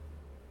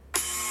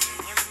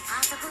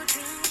They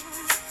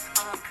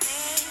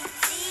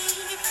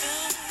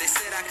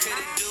said I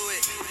couldn't do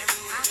it,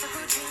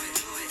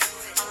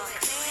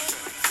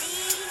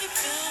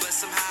 but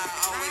somehow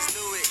I always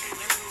knew it.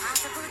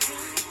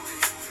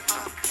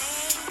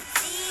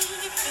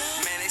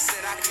 Man, they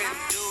said I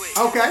couldn't do it.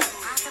 Okay.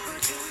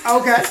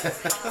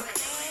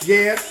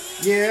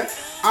 Yeah.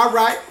 All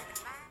right.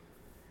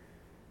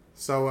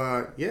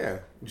 So, yeah,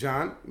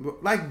 John.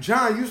 Like,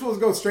 John, you're supposed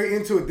to go straight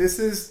into it. This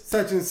is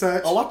such and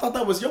such. Oh, I thought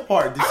that was your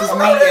part. This is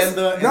me and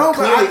the...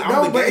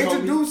 But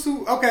introduce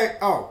who... Okay,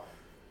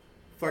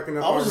 fucking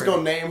up. I was just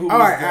going to name who was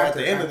there at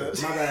the end of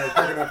this. My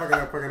bad.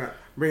 Fucking up.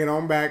 Bring it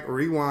on back,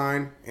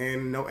 rewind,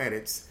 and no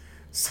edits.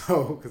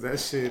 So, because that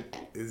shit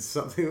is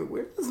something...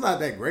 It's not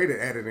that great at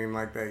editing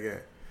like that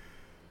yet.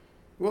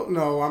 Well,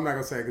 no, I'm not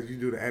going to say it because you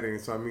do the editing,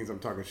 so it means I'm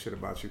talking shit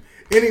about you.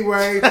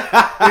 Anyway,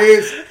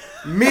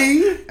 it's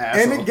me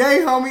and the gay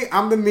homie.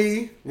 I'm the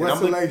me,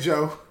 Wesley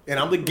Joe. And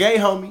I'm the gay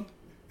homie,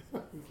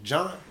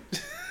 John.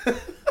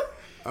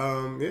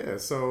 Yeah,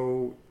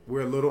 so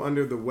we're a little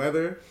under the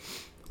weather.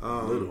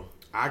 Little.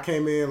 I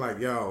came in like,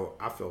 yo,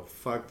 I feel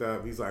fucked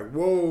up. He's like,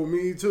 whoa,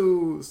 me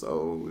too.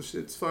 So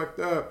shit's fucked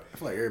up. I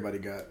feel like everybody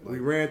got... we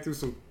ran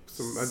through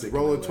a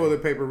roll of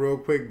toilet paper real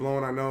quick,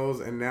 blowing our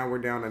nose, and now we're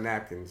down to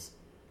napkins.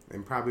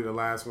 And probably the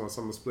last one,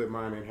 so I'm going to split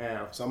mine in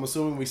half. So I'm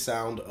assuming we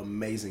sound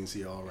amazing to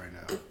y'all right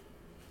now.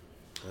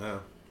 Yeah.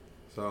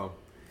 So,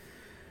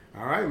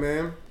 all right,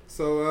 man.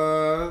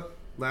 So,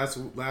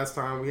 last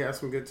time we had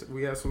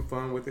some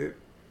fun with it.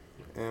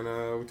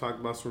 And we talked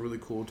about some really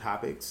cool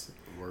topics.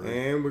 Word.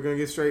 And we're going to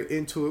get straight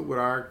into it with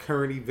our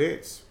current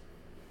events.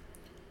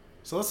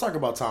 So let's talk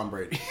about Tom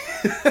Brady.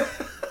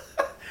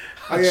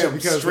 Oh, yeah,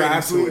 because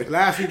last week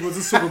was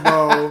the Super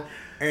Bowl.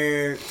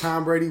 And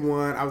Tom Brady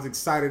won. I was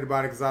excited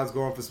about it because I was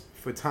going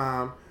for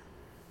Tom.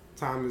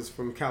 Tom is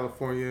from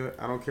California.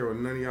 I don't care what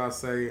none of y'all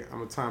say.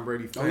 I'm a Tom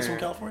Brady fan. Oh, he's from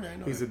California? I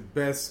know he's the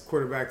best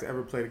quarterback to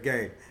ever play the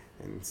game.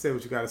 And say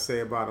what you got to say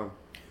about him.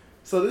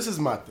 So this is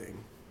my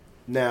thing.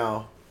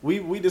 Now,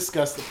 we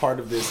discussed the part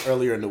of this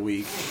earlier in the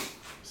week.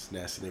 This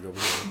nasty nigga over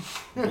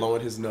here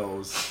blowing his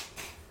nose.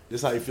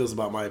 This is how he feels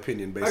about my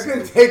opinion, basically. I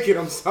couldn't take it.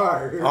 I'm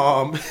sorry.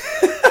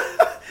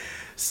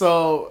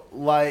 So,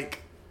 like...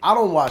 I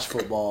don't watch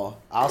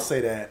football. I'll say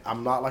that.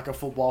 I'm not like a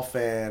football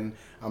fan.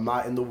 I'm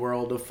not in the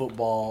world of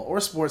football or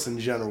sports in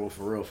general,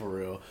 for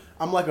real.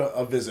 I'm like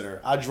a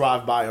visitor. I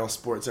drive by on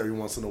sports every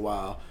once in a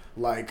while.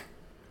 Like,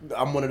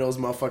 I'm one of those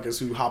motherfuckers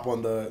who hop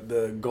on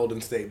the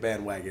Golden State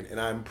bandwagon, and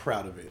I'm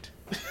proud of it.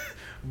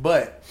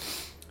 But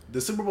the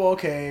Super Bowl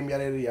came,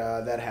 yada, yada,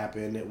 yada. That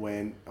happened. It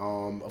went.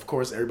 Of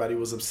course, everybody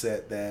was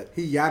upset that...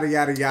 He yada,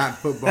 yada, yada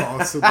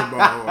football, Super Bowl.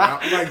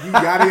 Like, you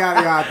yada,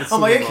 yada, yada the Super Bowl.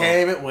 I'm like, it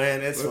came, it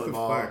went, it's what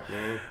football. The fuck,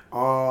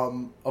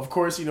 man? Of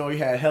course, you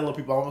had hella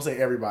people. I won't say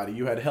everybody.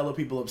 You had hella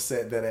people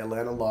upset that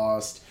Atlanta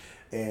lost.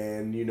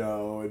 And,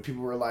 and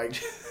people were,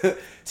 like,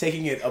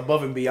 taking it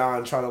above and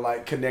beyond, trying to,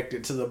 like, connect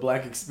it to the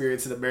black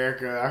experience in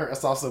America. I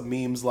saw some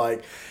memes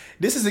like...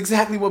 This is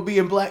exactly what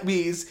being black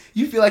means.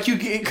 You feel like you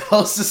get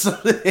close to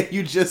something and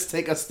you just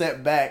take a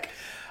step back.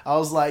 I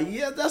was like,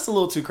 yeah, that's a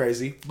little too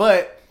crazy.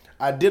 But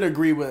I did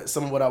agree with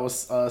some of what I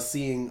was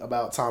seeing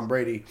about Tom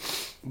Brady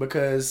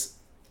because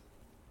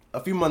a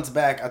few months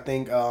back, I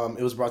think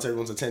it was brought to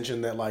everyone's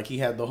attention that like he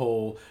had the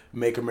whole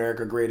 "Make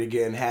America Great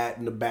Again" hat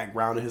in the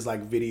background of his like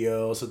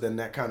video. So then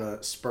that kind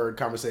of spurred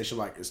conversation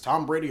like, is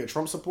Tom Brady a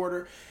Trump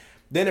supporter?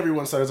 Then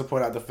everyone started to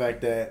point out the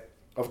fact that,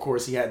 of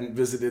course, he hadn't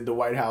visited the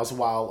White House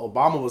while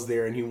Obama was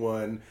there and he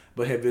won,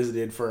 but had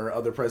visited for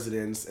other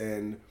presidents.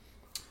 And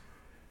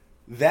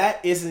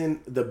that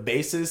isn't the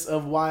basis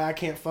of why I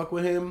can't fuck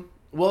with him.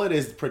 Well, it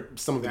is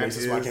some of the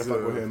basis why I can't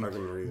fuck with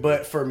him.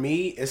 But for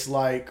me, it's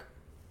like,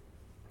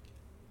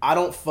 I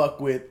don't fuck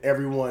with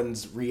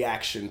everyone's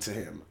reaction to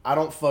him. I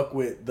don't fuck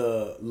with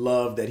the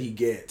love that he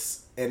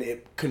gets. And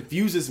it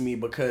confuses me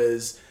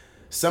because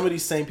some of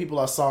these same people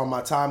I saw on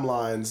my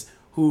timelines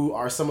who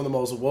are some of the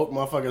most woke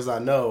motherfuckers I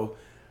know,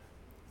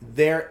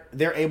 they're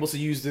able to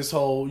use this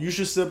whole "you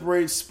should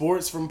separate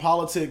sports from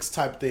politics"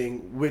 type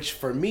thing, which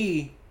for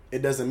me,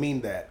 it doesn't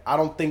mean that. I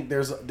don't think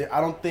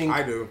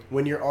I do.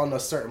 When you're on a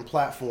certain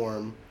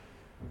platform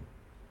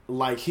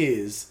like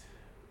his,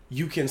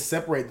 you can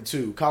separate the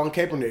two. Colin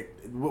Kaepernick,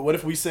 what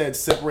if we said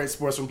separate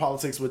sports from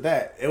politics with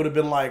that? It would have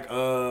been like,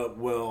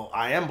 well,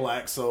 I am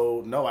black,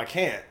 so no, I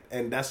can't.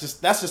 And that's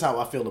just how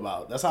I feel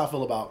about it. That's how I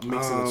feel about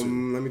mixing the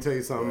two. Let me tell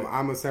you something. Right.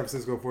 I'm a San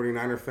Francisco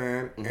 49er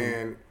fan,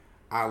 and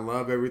I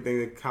love everything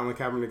that Colin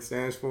Kaepernick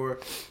stands for.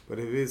 But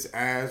if his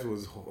ass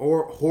was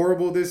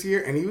horrible this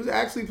year, and he was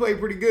actually played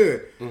pretty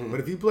good, but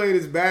if he played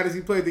as bad as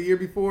he played the year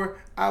before,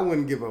 I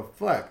wouldn't give a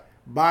fuck.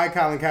 Bye,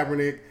 Colin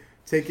Kaepernick.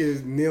 Take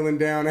his kneeling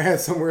down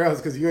ass somewhere else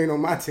because you ain't on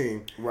my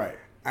team. Right.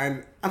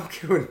 And I'm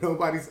killing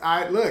nobody's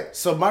eye. Look.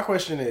 So my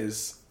question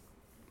is,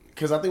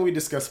 because I think we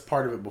discussed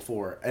part of it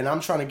before, and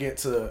I'm trying to get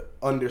to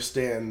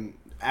understand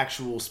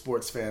actual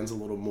sports fans a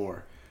little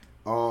more.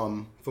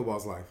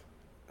 Football's life.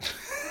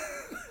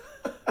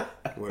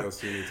 What else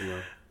do you need to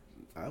know?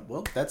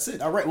 Well, that's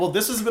it. All right. Well,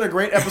 this has been a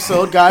great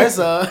episode, guys.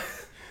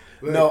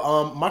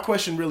 My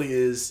question really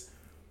is,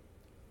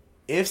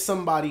 if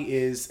somebody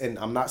is, and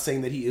I'm not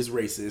saying that he is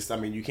racist. I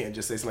mean, you can't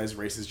just say somebody's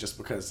racist just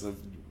because of,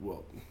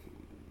 well,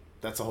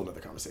 that's a whole nother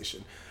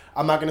conversation.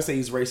 I'm not going to say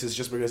he's racist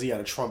just because he had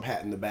a Trump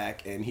hat in the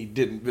back and he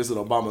didn't visit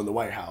Obama in the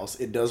White House.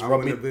 It does I rub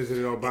me. wouldn't have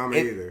visited Obama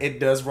either. It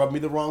does rub me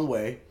the wrong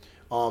way.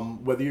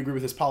 Whether you agree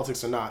with his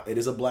politics or not, it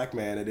is a black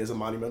man. It is a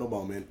monumental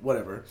moment.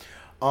 Whatever.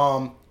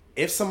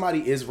 If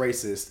somebody is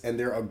racist and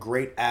they're a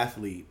great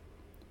athlete,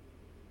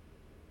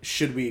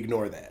 should we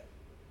ignore that?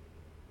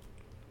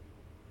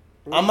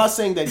 I'm not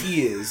saying that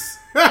he is.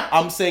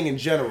 I'm saying in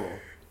general.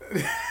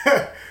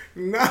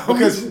 No,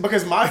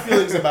 Because my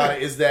feelings about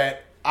it is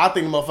that I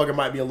think the motherfucker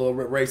might be a little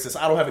bit racist.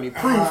 I don't have any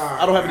proof.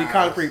 I don't have any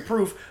concrete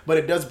proof, but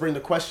it does bring the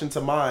question to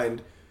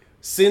mind.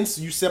 Since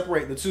you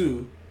separate the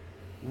two,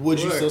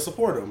 would you still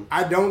support him?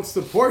 I don't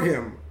support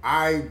him.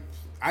 I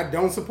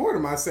don't support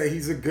him. I say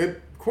he's a good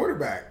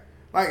quarterback.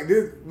 Like,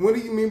 what do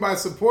you mean by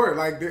support?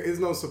 Like, there is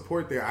no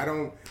support there. I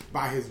don't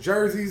buy his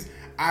jerseys.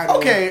 I don't,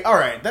 Okay, all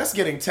right. That's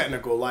getting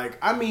technical. Like,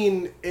 I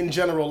mean, in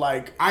general,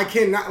 like, I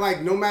cannot,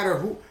 like, no matter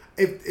who.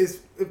 If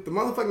the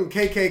motherfucking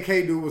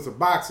KKK dude was a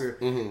boxer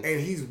and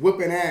he's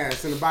whipping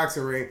ass in the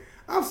boxing ring,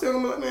 I'm still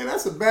gonna be like, man,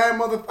 that's a bad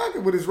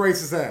motherfucker with his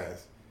racist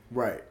ass.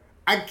 right.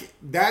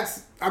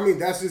 That's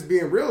just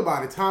being real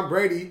about it. Tom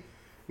Brady,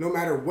 no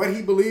matter what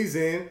he believes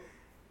in,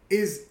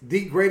 is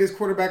the greatest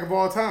quarterback of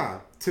all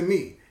time to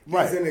me.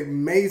 Right. He's an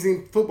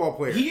amazing football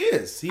player. He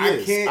is.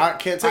 I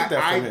can't take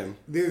that from him.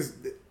 There's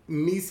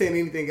me saying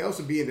anything else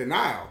would be in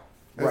denial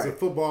as a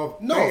football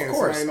fan. No, of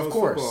course, somebody of knows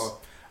course.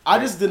 football. I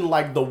just didn't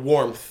like the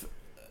warmth,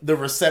 the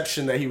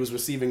reception that he was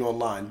receiving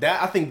online.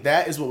 I think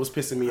that is what was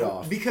pissing me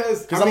off.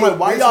 Because I'm like,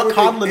 why y'all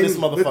coddling this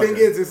motherfucker? The thing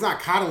is, it's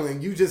not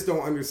coddling. You just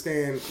don't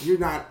understand. You're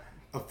not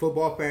a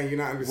football fan. You're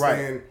not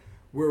understand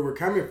where we're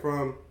coming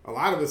from. A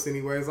lot of us,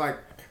 anyway. It's like,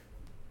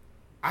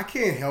 I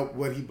can't help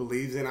what he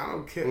believes in. I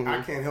don't care.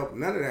 I can't help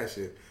none of that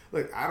shit.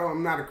 Look,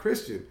 I'm not a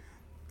Christian,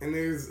 and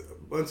there's a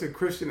bunch of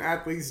Christian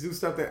athletes do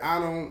stuff that I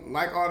don't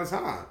like all the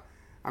time.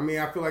 I mean,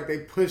 I feel like they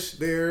push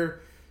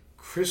their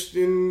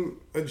Christian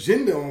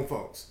agenda on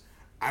folks.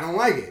 I don't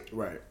like it.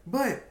 Right.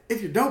 But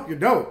if you're dope, you're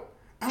dope.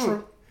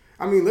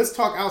 I mean, let's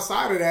talk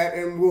outside of that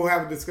and we'll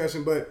have a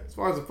discussion. But as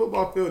far as the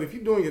football field, if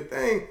you're doing your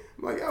thing,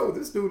 I'm like, yo,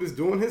 this dude is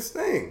doing his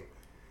thing.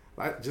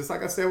 Like, just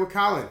like I said with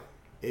Colin.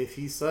 If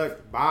he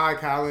sucked, bye,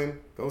 Colin.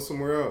 Go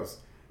somewhere else.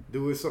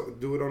 Do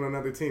it on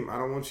another team. I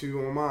don't want you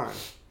on mine.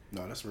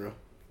 No, that's real.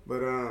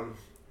 But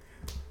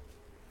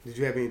did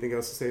you have anything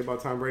else to say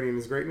about Tom Brady and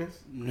his greatness?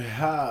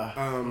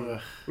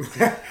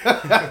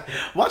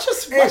 Watch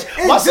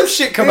some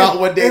shit come out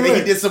one day that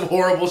he did some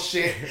horrible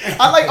shit.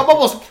 I'm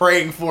almost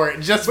praying for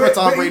it just for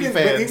Tom Brady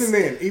fans.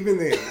 But even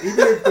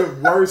if the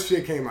worst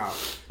shit came out,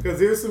 because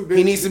there's some.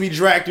 He needs to be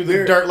dragged through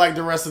the dirt like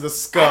the rest of the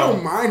scum. I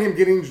don't mind him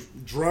getting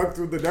drugged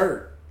through the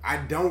dirt. I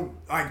don't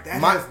like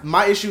that.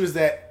 My issue is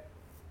that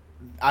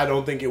I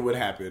don't think it would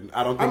happen.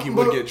 I don't think he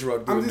would get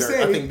drugged through the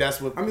dirt. I think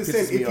that's what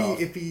pisses me off.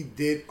 If he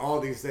did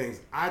all these things,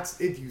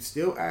 if you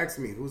still ask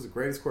me who's the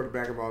greatest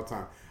quarterback of all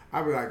time,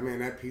 I'd be like, man,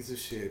 that piece of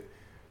shit,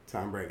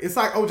 Tom Brady. It's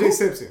like O.J.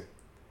 Simpson.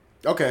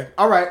 Okay,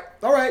 all right,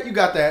 you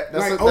got that.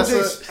 We can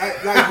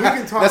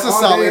talk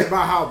all day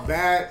about how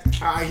bad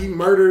he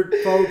murdered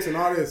folks and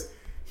all this.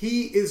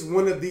 He is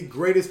one of the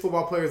greatest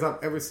football players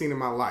I've ever seen in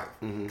my life.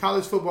 Mm-hmm.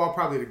 College football,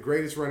 probably the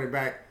greatest running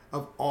back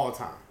of all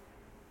time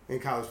in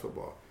college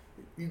football.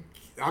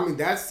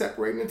 That's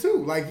separating the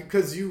two.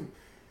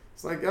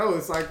 It's like, yo,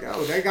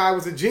 that guy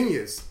was a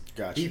genius.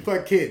 Gotcha. He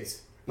fucked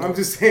kids. I'm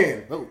just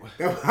saying. Oh.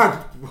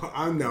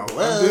 I know.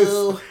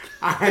 Whoa.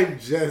 I'm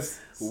just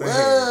saying.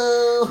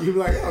 Whoa. You be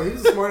like, oh,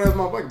 he's a smart ass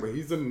motherfucker, but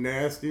he's a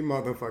nasty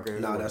motherfucker.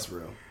 No, that's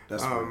real.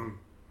 That's real.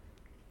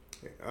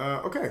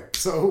 Okay,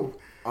 so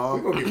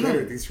we're gonna get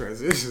better at these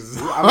transitions.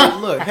 I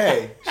mean, look,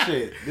 hey,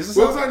 shit. This is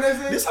our next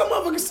thing? This is how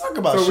motherfuckers talk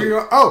about so shit.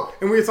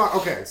 we're talking.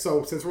 Okay,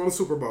 so since we're on the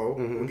Super Bowl,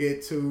 we'll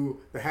get to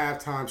the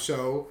halftime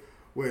show,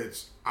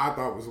 which I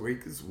thought was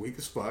weak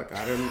as fuck.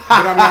 I didn't,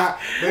 but I'm not.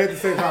 But at the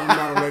same time, I'm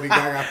not a Lady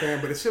Gaga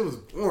fan. But the shit was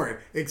boring,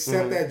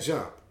 except that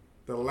jump.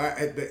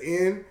 At the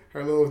end,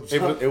 her little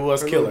jump. It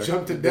was killer.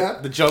 Jump to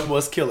death. The jump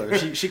was killer.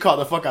 She caught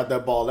the fuck out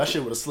that ball. That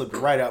shit would have slipped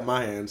right out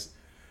my hands.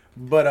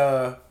 But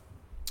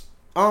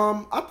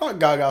I thought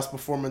Gaga's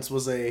performance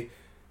was a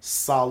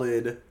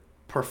solid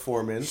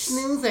performance.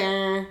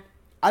 Snoozer.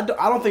 I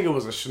don't think it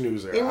was a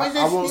snoozer. It was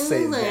I won't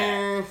say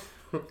that.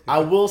 I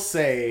will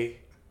say,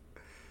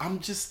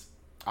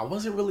 I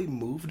wasn't really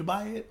moved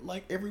by it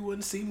like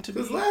everyone seemed to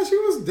be. Because last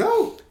year was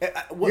dope.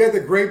 You had the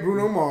great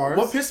Bruno Mars.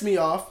 What pissed me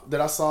off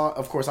that I saw,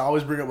 of course, I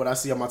always bring up what I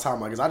see on my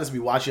timeline because I just be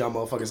watching y'all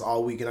motherfuckers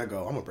all week and I go,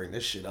 I'm going to bring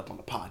this shit up on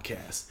the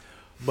podcast.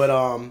 But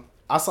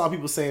I saw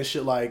people saying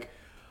shit like,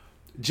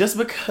 just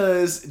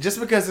because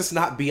it's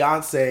not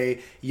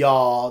Beyonce,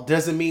 y'all,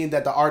 doesn't mean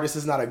that the artist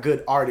is not a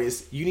good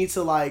artist. You need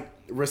to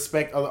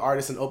respect other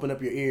artists and open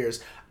up your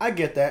ears. I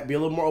get that. Be a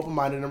little more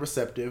open-minded and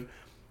receptive.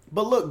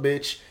 But look,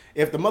 bitch,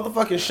 if the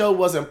motherfucking show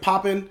wasn't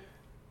popping,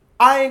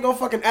 I ain't gonna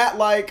fucking act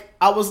like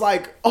I was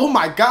like, oh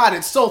my god,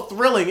 it's so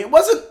thrilling. It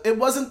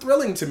wasn't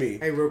thrilling to me.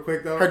 Hey, real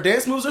quick though. Her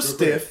dance moves are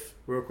stiff.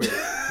 real quick.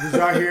 Did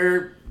y'all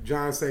hear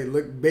John say,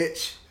 "Look,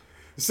 bitch"?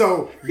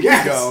 So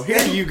yes,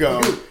 Here you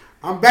go.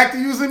 I'm back to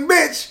using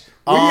bitch.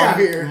 We out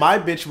here. My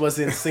bitch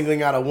wasn't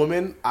singling out a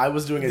woman. I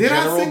was doing a Did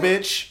I general sing-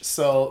 bitch.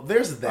 So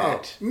there's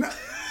that. No.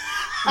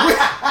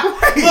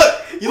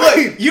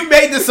 Look, you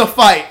made this a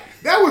fight.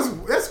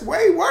 That's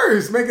way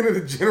worse. Making it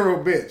a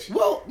general bitch.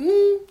 Well,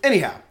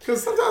 anyhow,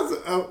 Because sometimes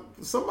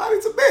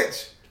somebody's a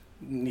bitch.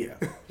 yeah.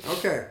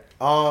 Okay.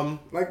 Um,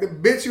 Like the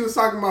bitch you was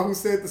talking about who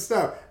said the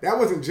stuff. That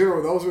wasn't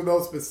general. Those were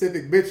those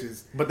specific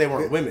bitches. but they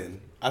weren't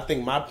women. I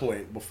think my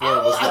point before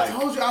Oh, was I like,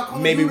 told you I'll call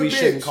a maybe dude a we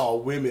shouldn't bitch. call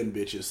women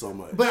bitches so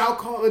much. But I'll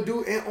call a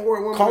dude and or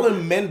a woman.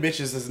 Calling men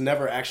bitches has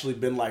never actually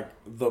been like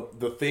the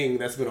thing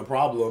that's been a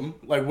problem.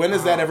 Like when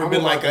has that ever I'm been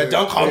about like to-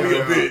 don't call me a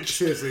Yeah, bitch?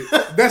 Seriously.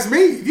 That's me.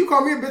 If you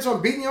call me a bitch,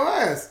 I'm beating your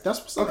ass. That's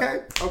what's up.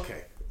 Okay.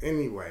 Okay.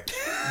 Anyway,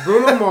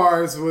 Bruno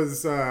Mars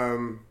was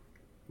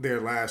there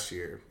last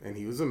year, and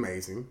he was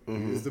amazing.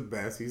 Mm-hmm. He was the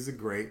best. He's the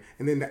great.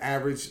 And then the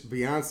average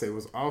Beyonce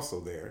was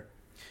also there.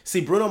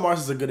 See, Bruno Mars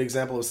is a good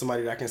example of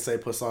somebody that I can say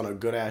puts on a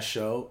good ass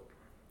show,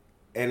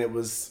 and it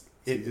was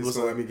Just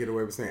a, let me get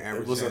away with saying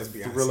average it was a ass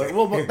Beyonce. thriller.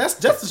 Well, but that's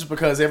just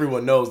because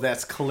everyone knows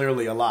that's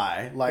clearly a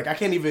lie. Like I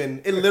can't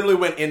even. It literally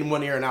went in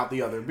one ear and out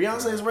the other.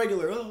 Beyonce is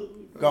regular,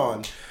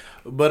 gone.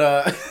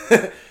 But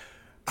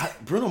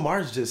Bruno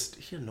Mars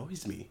he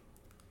annoys me.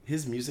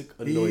 His music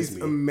annoys He's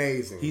me.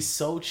 amazing. He's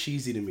so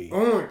cheesy to me.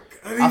 oh my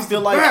god. He's I feel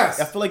the like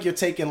best. I feel like you're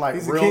taking like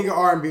He's real. the king of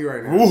R&B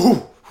right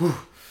now.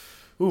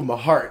 Ooh, my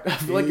heart. I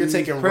feel like you're He's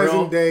taking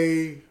present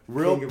day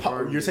real king of pop,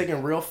 R&B. you're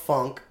taking real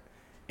funk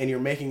and you're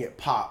making it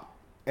pop.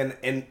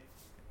 And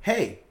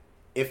hey,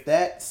 if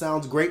that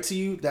sounds great to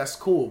you, that's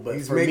cool. But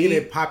He's for making me,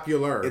 it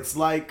popular. it's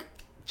like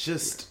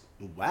just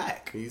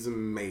whack. He's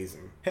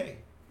amazing. Hey,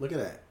 look at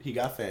that. He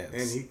got fans.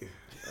 And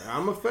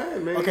I'm a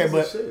fan, man. okay, He's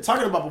but the shit.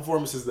 talking about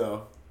performances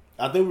though,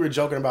 I think we were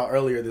joking about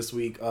earlier this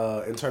week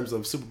in terms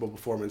of Super Bowl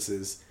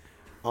performances.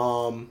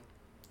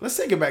 Let's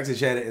take it back to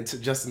Janet and to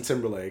Justin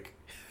Timberlake.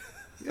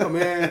 Yo,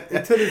 man,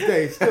 and to this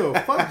day, still,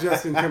 fuck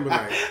Justin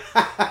Timberlake.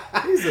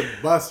 He's a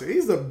buster.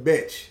 He's a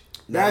bitch.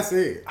 That's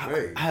it.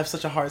 Hey. I have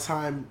such a hard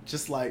time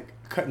just like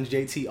cutting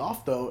JT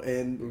off though,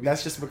 and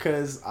that's just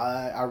because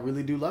I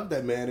really do love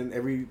that man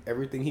and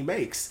everything he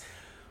makes.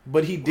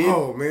 But he did.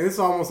 Oh man, it's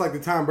almost like the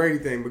Tom Brady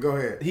thing. But go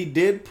ahead. He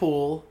did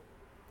pull,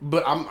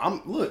 but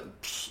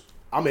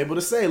I'm able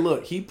to say,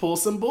 look, he pulled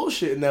some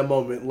bullshit in that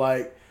moment.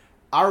 Like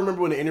I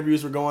remember when the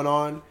interviews were going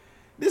on,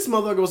 this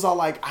motherfucker was all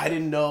like, I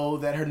didn't know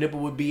that her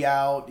nipple would be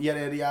out, yada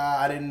yada yada.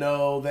 I didn't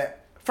know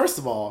that. First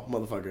of all,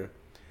 motherfucker,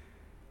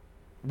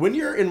 when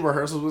you're in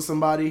rehearsals with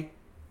somebody,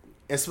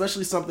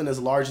 especially something as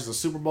large as a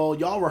Super Bowl,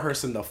 y'all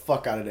rehearsing the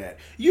fuck out of that.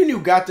 You knew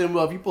goddamn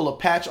well if you pull a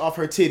patch off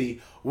her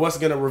titty, what's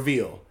gonna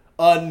reveal?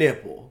 A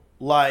nipple.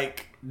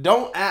 Like,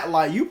 don't act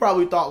like you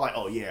probably thought like,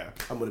 oh yeah,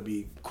 I'm gonna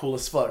be cool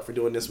as fuck for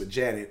doing this with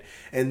Janet.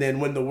 And then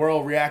when the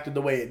world reacted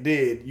the way it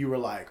did, you were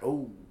like,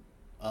 oh,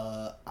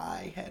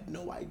 I had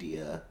no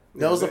idea.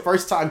 That was the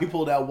first time he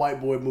pulled that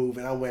white boy move,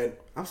 and I went,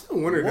 I'm still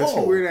wondering, does she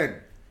Whoa. wear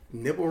that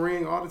nipple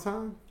ring all the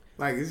time?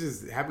 Like, it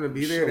just happened to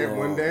be there that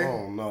one day?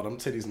 Oh no, them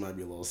titties might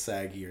be a little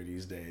saggier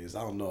these days.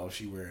 I don't know if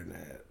she wearing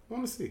that. I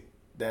want to see.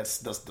 That's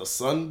the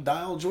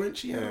sundial joint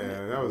she had.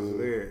 Yeah, that was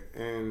it.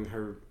 And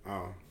her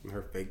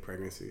fake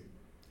pregnancy.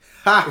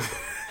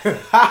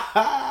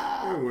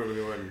 I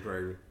really wasn't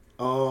pregnant.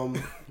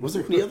 Was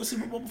there any other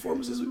Super Bowl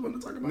performances we want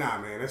to talk about? Nah,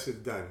 man, that shit's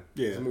done.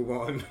 Yeah. Let's move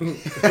on.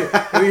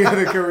 Any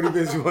other current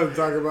events you want to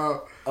talk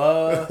about?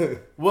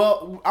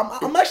 Well,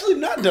 I'm actually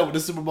not done with the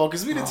Super Bowl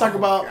because we didn't talk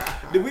about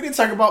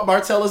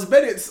Martellus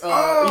Bennett's.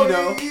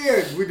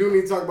 Yeah, we do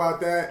need to talk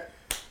about that.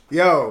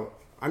 Yo,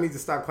 I need to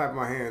stop clapping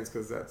my hands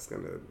because that's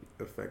gonna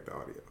affect the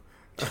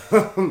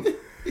audio.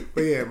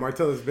 But yeah,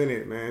 Martellus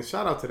Bennett, man,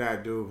 shout out to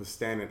that dude for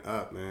standing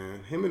up,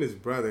 man. Him and his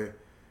brother,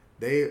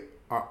 they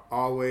are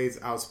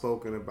always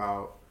outspoken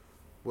about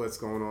what's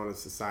going on in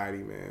society,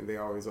 man. They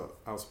always are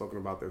outspoken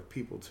about their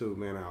people too,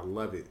 man. I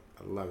love it.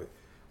 I love it.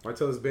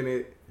 Martellus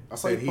Bennett I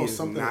saw said you he post is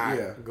something, not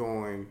yeah.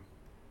 going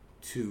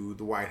to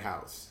the White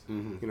House.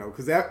 You know,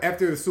 because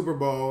after the Super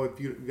Bowl, if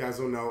you guys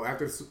don't know,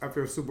 after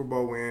a Super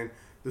Bowl win,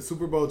 the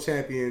Super Bowl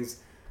champions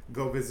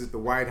go visit the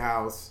White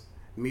House,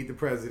 meet the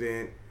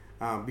president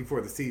before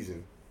the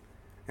season.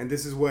 And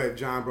this is what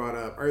John brought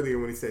up earlier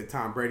when he said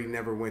Tom Brady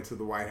never went to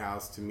the White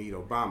House to meet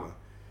Obama.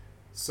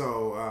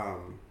 So,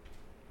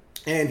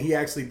 and he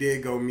actually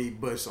did go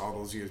meet Bush all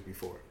those years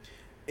before.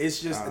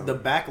 It's just the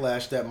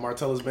backlash that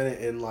Martellus Bennett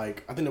and I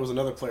think there was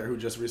another player who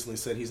just recently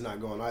said he's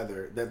not going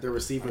either. That they're I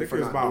receiving think for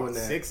there's not about doing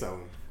that. 6 of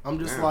them. I'm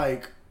just Damn.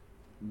 like,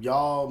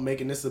 y'all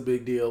making this a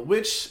big deal.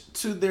 Which,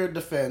 to their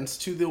defense,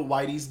 to the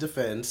Whitey's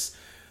defense,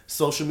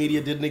 social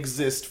media didn't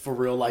exist for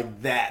real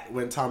like that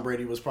when Tom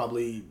Brady was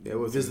probably It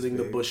wasn't visiting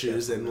the big,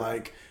 Bushes and definitely not.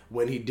 like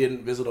when he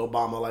didn't visit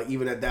Obama. Like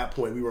even at that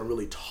point, we weren't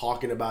really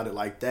talking about it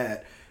like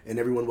that, and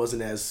everyone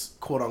wasn't as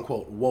quote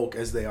unquote woke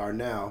as they are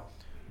now.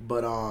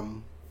 But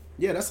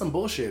yeah, that's some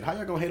bullshit. How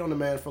y'all gonna hate on the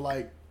man for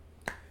like?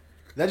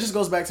 That just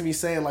goes back to me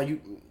saying like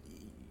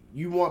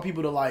you want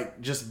people to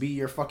like just be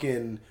your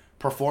fucking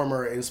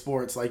performer in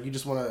sports. Like you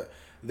just want to.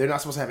 they're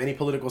not supposed to have any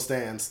political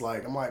stance.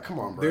 Like, I'm like, come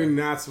on, bro. They're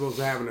not supposed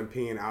to have an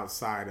opinion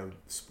outside of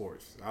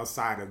sports,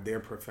 outside of their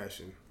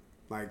profession.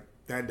 Like,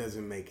 that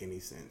doesn't make any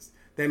sense.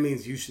 That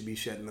means you should be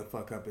shutting the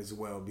fuck up as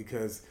well,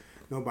 because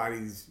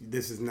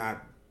this is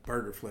not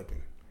burger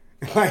flipping.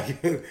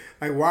 like,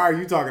 why are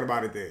you talking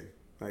about it then?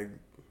 Like,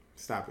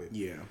 stop it.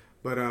 Yeah.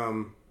 But, I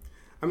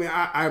mean,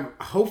 I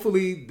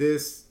hopefully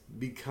this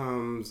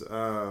becomes,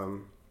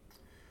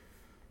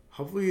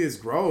 hopefully this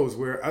grows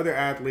where other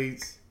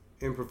athletes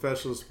in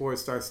professional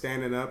sports start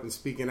standing up and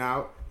speaking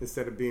out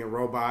instead of being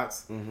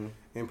robots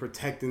and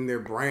protecting their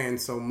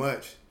brand so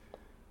much,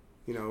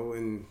 you know,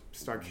 and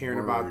start caring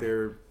about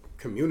their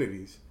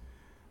communities.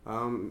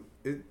 I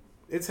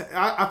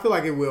feel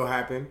like it will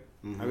happen.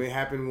 I mean, it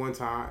happened one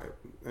time,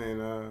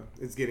 and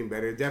it's getting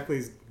better. It definitely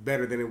is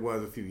better than it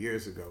was a few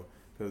years ago,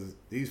 because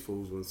these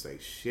fools wouldn't say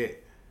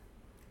shit.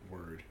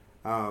 Word.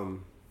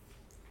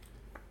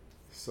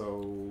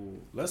 So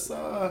let's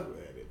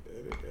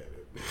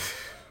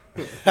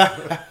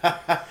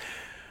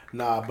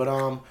Nah, but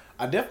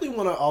I definitely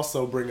want to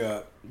also bring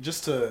up,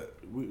 just to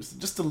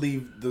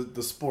leave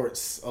the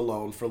sports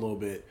alone for a little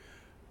bit.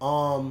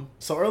 So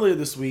earlier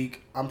this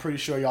week, I'm pretty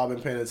sure y'all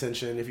been paying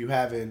attention. If you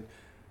haven't,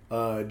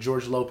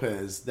 George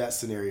Lopez, that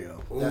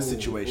scenario, that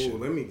situation.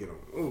 Let me get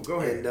on. Go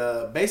ahead.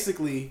 And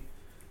basically,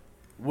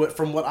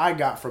 from what I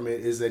got from it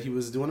is that he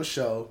was doing a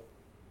show,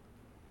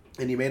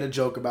 and he made a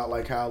joke about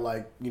like how,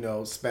 like, you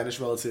know, Spanish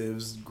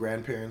relatives,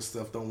 grandparents,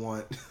 stuff don't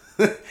want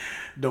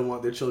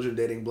their children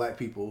dating black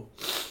people,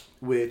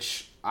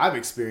 which I've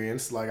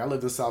experienced. Like, I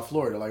lived in South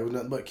Florida, like, with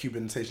nothing but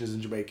Cubans, Haitians,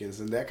 and Jamaicans,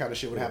 and that kind of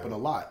shit would happen a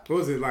lot. What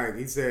was it like?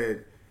 He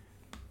said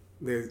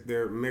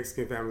their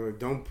Mexican family,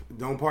 don't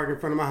park in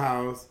front of my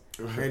house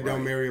and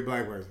don't marry a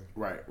black person.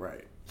 Right.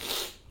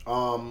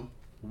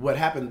 What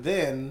happened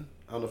then?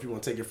 I don't know if you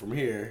want to take it from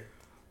here.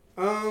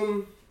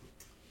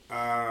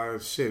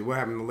 Shit. What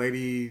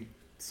happened?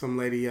 Some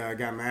lady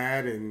got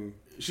mad, and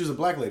She was a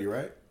black lady,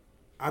 right?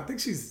 I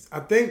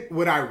think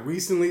what I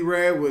recently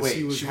read was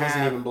she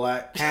wasn't even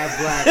black. Half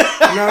black.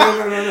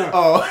 No.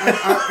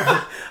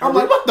 Oh, I'm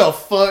like, what the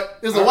fuck?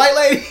 Is a white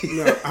lady?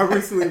 No, I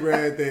recently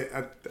read that.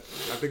 I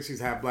think she's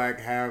half black,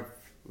 half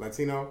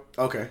Latino.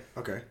 Okay.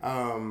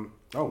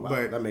 Oh wow,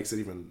 but that makes it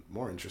even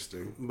more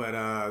interesting.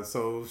 But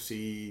so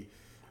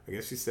I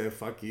guess she said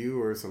 "fuck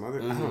you" or some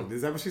other. I don't know.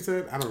 Is that what she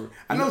said? I don't.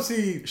 I know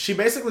she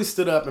basically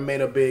stood up and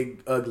made a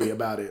big ugly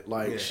about it.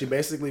 Like, Yeah. she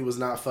basically was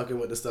not fucking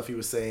with the stuff he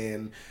was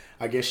saying.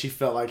 I guess she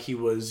felt like he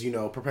was, you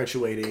know,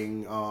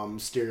 perpetuating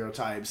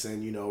stereotypes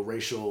and, you know,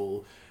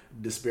 racial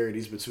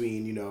disparities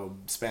between, you know,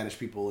 Spanish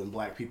people and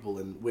black people,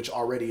 and which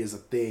already is a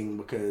thing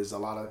because a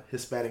lot of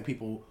Hispanic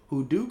people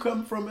who do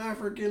come from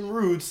African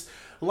roots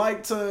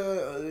like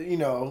to, you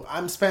know,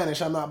 I'm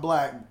Spanish, I'm not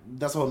black.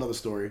 That's a whole nother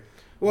story.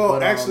 Well,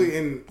 But, actually,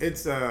 and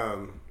it's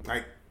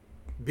like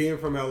being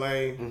from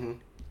LA,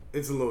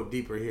 it's a little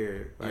deeper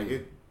here.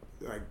 Like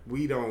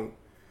we don't.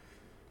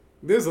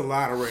 There's a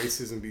lot of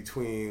racism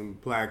between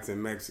blacks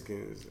and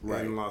Mexicans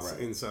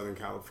in Southern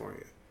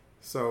California,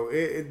 so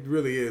it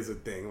really is a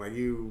thing. Like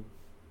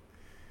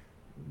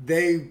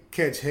they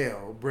catch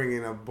hell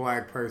bringing a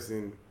black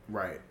person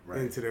right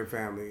into their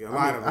family.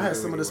 I had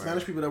some of the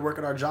Spanish people that work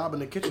at our job in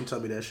the kitchen tell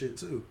me that shit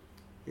too.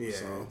 Yeah,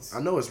 so I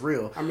know it's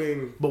real. I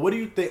mean, but what do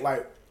you think?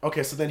 Like,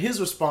 okay, so then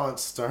his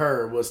response to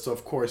her was to,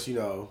 of course, you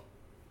know,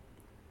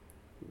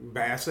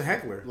 bash a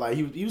heckler. Like,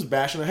 he was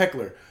bashing a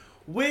heckler,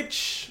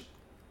 which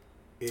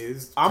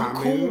is I'm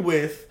cool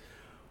with.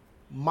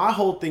 My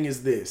whole thing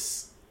is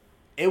this: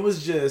 it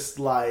was just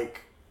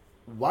like,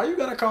 why you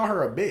gotta call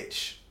her a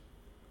bitch?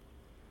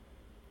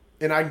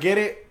 And I get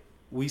it,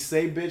 we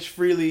say bitch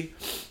freely,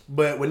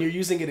 but when you're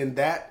using it in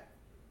that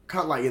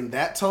kind, like in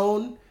that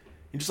tone,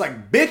 you're just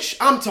like, bitch,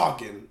 I'm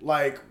talking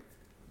like.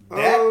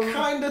 That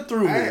kind of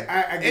threw me.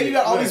 And you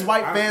got all these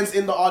white fans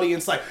in the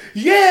audience like,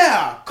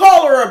 yeah,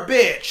 call her a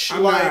bitch.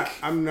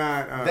 I'm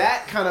not.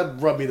 That kind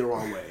of rubbed me the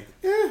wrong way.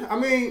 Yeah, I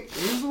mean,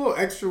 he's a little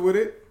extra with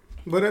it,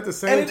 but at the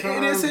same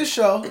time, it is his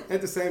show.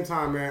 At the same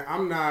time, man,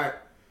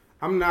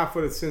 I'm not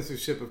for the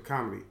censorship of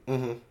comedy.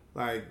 Mm-hmm.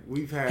 Like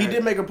we've had. He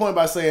did make a point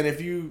by saying if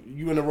you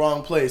in the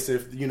wrong place,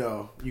 if you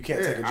know you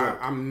can't take a joke.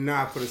 I'm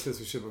not for the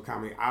censorship of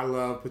comedy. I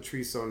love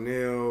Patrice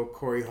O'Neal,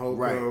 Corey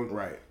Holcomb,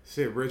 right.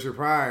 Shit, Richard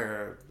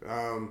Pryor.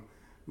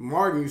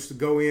 Martin used to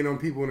go in on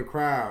people in the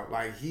crowd.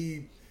 Like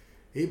he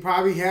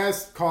probably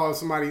has called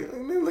somebody.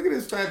 Man, look at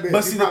this fat bitch.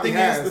 But see, the thing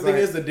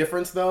is, the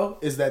difference though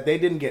is that they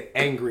didn't get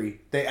angry.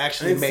 They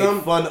actually made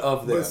fun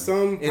of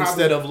them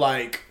instead of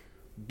like,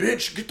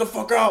 bitch, get the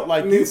fuck out.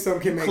 Like, you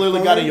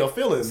clearly got in your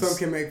feelings. Some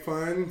can make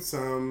fun.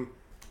 Some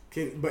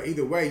can, but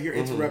either way, you're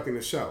interrupting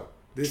the show.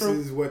 This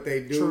is what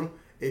they do. True.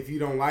 If you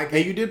don't like it,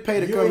 and you did pay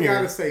to come here, you ain't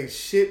gotta say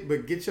shit,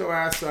 but get your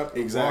ass up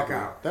and walk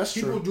out. That's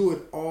People true. do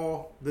it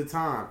all the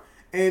time.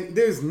 And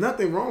there's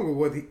nothing wrong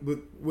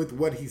with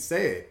what he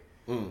said.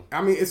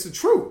 I mean, it's the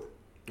truth.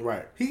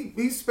 Right.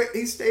 He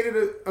stated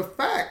a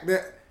fact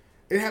that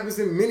it happens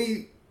in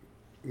many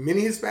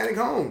many Hispanic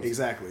homes.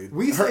 Exactly.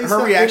 We say Her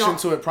stuff in reaction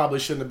to it probably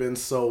shouldn't have been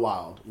so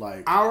wild.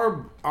 Like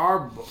our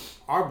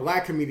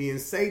black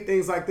comedians say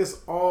things like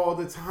this all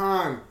the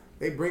time.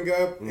 They bring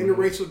up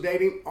interracial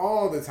dating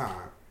all the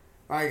time.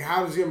 Like,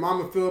 how does your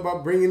mama feel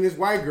about bringing this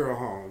white girl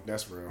home?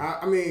 That's real.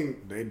 I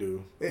mean, they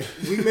do.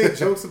 We make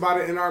jokes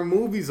about it in our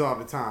movies all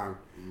the time.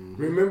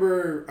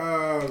 Remember,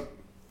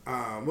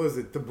 what was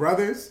it, The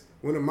Brothers?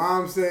 When the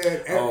mom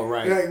said, "Oh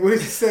right," like, what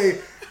did he say?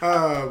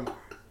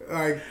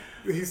 Like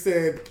he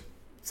said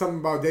something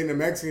about dating a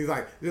Mexican. He's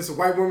like, "Just a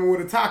white woman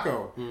with a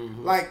taco."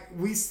 Like,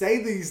 we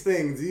say these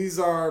things. These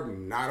are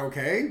not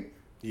okay,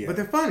 but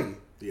they're funny.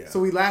 Yeah. So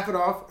we laugh it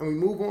off and we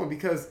move on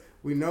because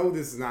we know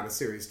this is not a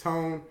serious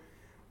tone.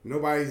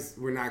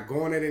 We're not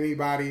going at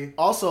anybody.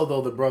 Also,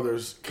 though, the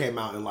Brothers came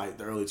out in like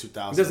the early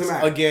 2000s. Doesn't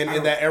matter. Again,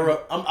 in that era,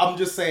 I'm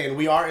just saying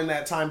we are in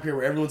that time period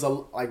where everyone's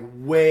like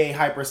way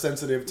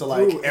hypersensitive to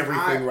like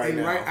everything right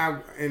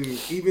now. And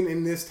even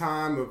in this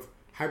time of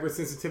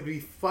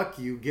hypersensitivity, fuck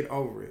you, get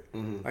over it.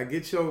 Like,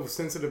 get your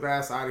sensitive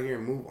ass out of here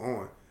and move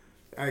on.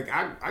 Like,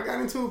 I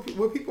got into it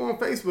with people on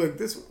Facebook.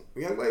 This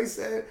young lady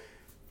said,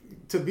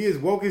 to be as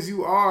woke as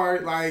you are,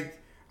 like,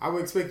 I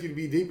would expect you to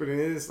be deeper than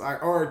this,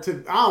 like, or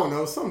to, I don't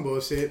know, some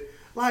bullshit.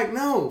 Like,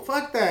 no,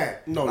 fuck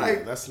that. No,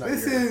 like, that's not.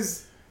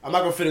 I'm not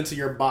gonna fit into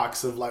your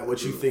box of like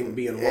what you think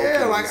being woke is.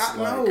 Yeah,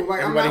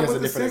 I'm not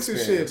with the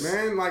censorship, experience.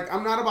 man. Like,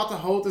 I'm not about to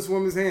hold this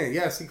woman's hand.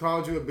 Yes, he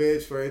called you a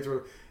bitch for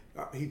intro.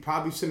 He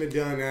probably shouldn't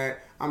have done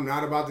that. I'm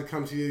not about to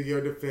come to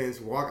your defense.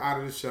 Walk out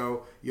of the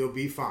show. You'll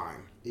be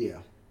fine. Yeah.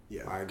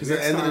 Yeah, Like, because at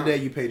the end of the day,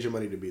 you paid your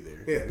money to be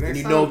there. Yeah, and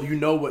you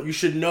know what you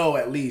should know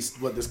at least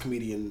what this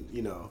comedian,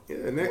 Yeah,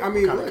 I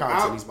mean, look,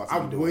 I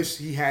be doing. wish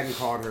he hadn't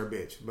called her a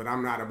bitch, but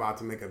I'm not about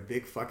to make a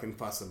big fucking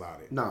fuss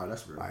about it. No,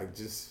 that's real. Like,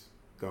 just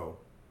go,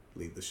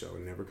 leave the show,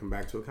 and never come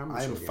back to a comedy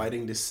I show am again.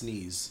 fighting to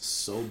sneeze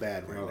so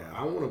bad right now.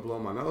 I want to blow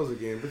my nose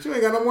again, but you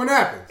ain't got no more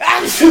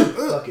napkins.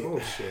 Fuck it. Oh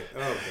shit!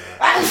 Oh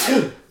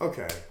god.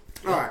 Okay.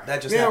 All right.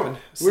 That just Now, happened.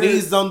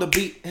 Sneezed on the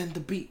beat, and the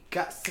beat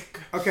got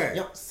sicker. Okay.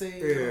 Yup, say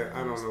Yeah,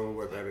 I don't know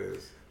what that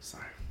is.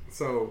 Sorry.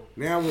 So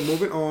now we're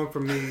moving on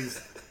from these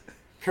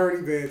current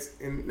events,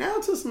 and now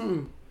to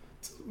some.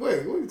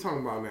 Wait, what are you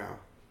talking about now?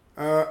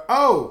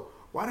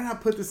 Why did I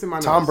put this in my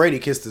notes? Tom Brady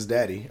kissed his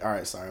daddy. All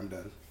right, sorry, I'm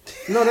done.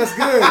 No, that's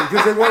good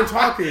because they weren't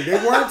talking. They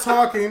weren't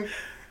talking.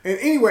 And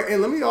anyway,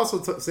 and let me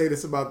also say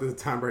this about the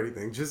Tom Brady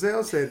thing.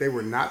 Giselle said they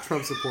were not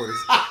Trump supporters.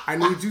 I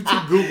need you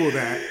to Google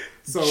that.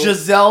 So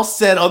Giselle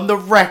said on the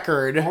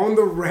record. On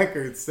the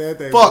record, said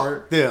they Fuck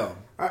weren't. them.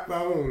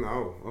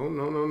 Oh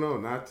no,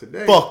 not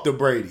today. Fuck the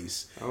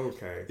Bradys.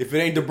 Okay. If it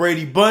ain't the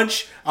Brady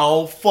bunch, I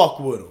don't fuck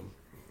with them.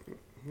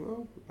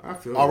 Well, I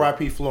feel.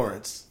 R.I.P.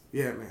 Florence.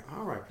 Yeah, man.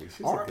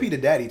 R.I.P. R.I.P. to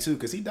Daddy too,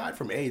 because he died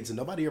from AIDS and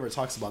nobody ever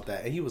talks about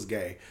that, and he was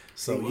gay.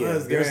 So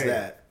there's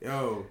that.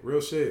 Yo,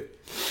 real shit.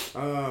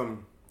 All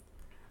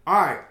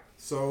right.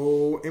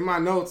 So in my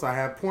notes, I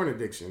have porn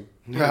addiction.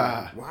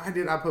 Why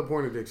did I put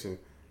porn addiction?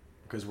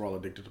 Because we're all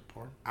addicted to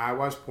porn. I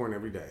watch porn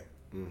every day,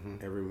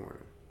 every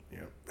morning.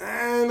 Yeah.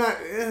 And I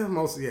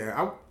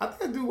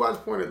think I do watch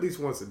porn at least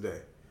once a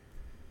day.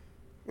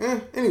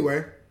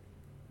 Anyway,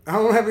 I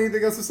don't have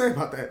anything else to say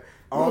about that.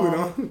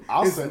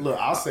 I'll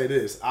say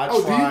this. Do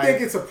you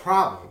think it's a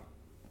problem?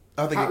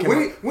 I think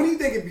when do you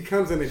think it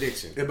becomes an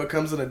addiction? It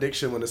becomes an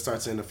addiction when it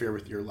starts to interfere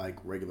with your like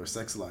regular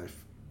sex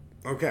life.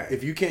 Okay.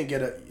 If you can't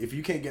get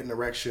an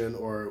erection,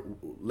 or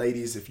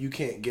ladies, if you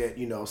can't get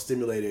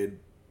stimulated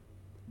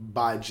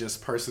by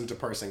just person to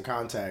person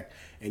contact,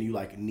 and you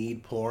like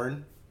need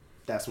porn,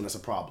 that's when it's a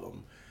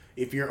problem.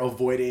 If you're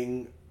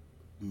avoiding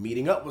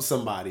meeting up with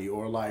somebody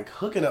or like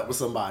hooking up with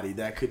somebody,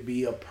 that could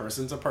be a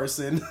person to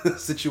person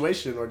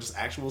situation or just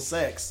actual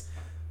sex,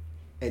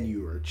 and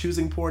you are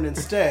choosing porn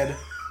instead.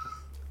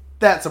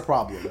 That's a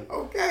problem.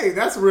 Okay,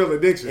 that's a real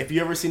addiction. If you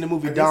ever seen the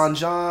movie Don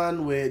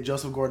John with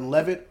Joseph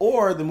Gordon-Levitt,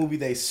 or the movie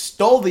they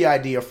stole the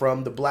idea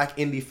from, the black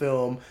indie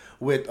film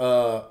with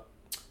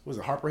was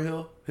it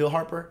Hill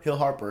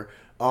Harper,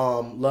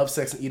 Love,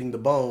 Sex, and Eating the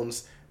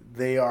Bones,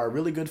 they are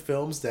really good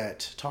films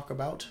that talk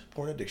about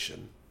porn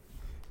addiction.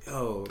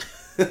 Oh,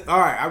 all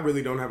right. I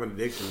really don't have an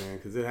addiction, man,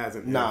 because it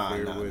hasn't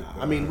interfered with.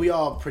 I mean, we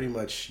all pretty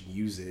much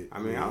use it. I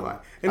mean, I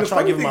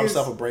tried giving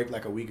myself a break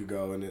like a week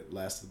ago, and it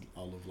lasted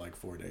all of like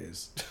 4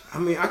 days. I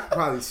mean, I could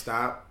probably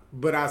stop,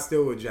 but I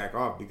still would jack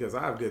off because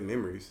I have good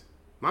memories.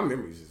 My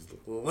memories is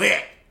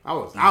lit. I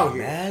was out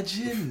here.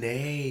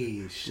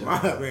 Imagination.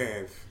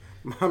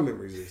 My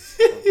memories is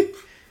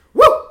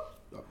woo.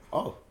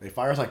 Oh, they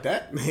fires like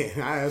that? Man,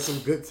 I had some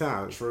good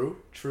times. True.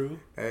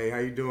 Hey, how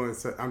you doing?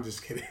 I'm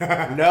just kidding.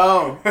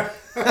 No.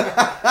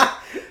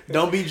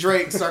 Don't be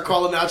Drake. Start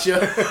calling out your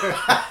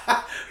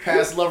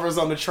past lovers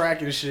on the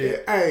track and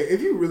shit. Hey,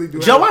 if you really do...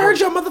 Joe, I heard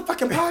your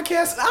motherfucking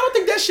podcast. I don't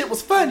think that shit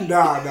was funny.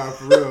 Nah,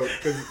 for real.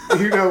 Because,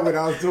 when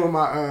I was doing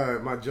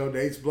my Joe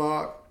Dates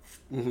blog,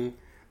 and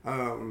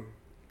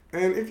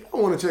if you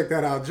don't want to check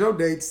that out,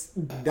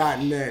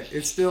 joedates.net,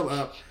 it's still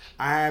up.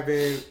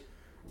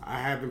 I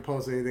haven't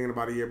posted anything in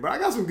about a year, but I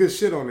got some good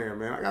shit on there,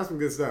 man. I got some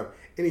good stuff.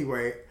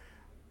 Anyway,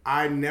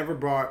 I never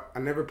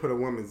put a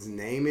woman's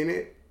name in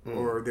it.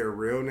 or their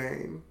real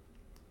name,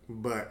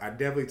 but I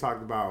definitely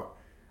talked about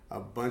a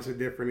bunch of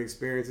different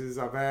experiences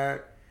I've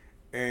had.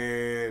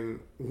 And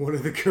one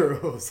of the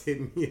girls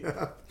hit me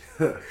up,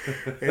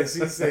 and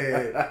she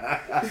said,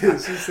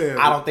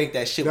 I don't think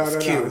that shit was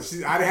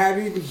cute. I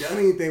haven't even done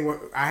anything.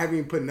 I haven't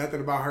even put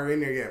nothing about her in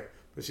there yet.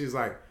 But she's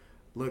like,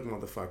 look,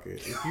 motherfucker,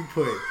 if you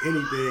put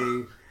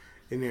anything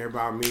in there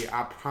about me,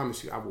 I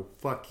promise you, I will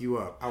fuck you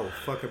up. I will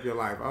fuck up your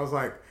life. I was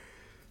like,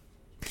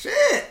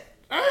 shit.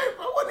 I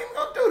wasn't even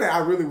gonna do that. I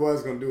really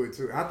was gonna do it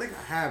too. I think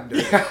I have done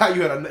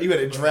it. you had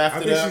it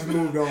drafted I think up. she's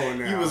moved on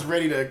now. You was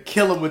ready to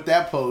kill him with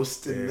that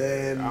post and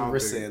then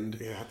rescind.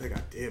 I think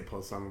I did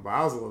post something, but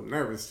I was a little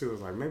nervous too. I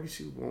was like, maybe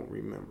she won't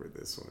remember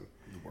this one.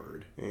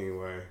 Word.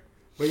 Anyway,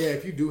 but yeah,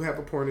 if you do have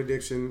a porn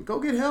addiction, go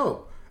get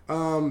help.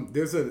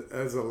 There's a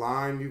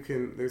hotline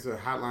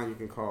you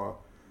can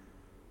call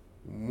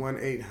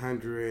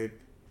 1-800.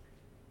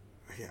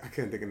 Yeah, I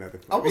couldn't think of nothing.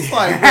 I was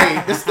like,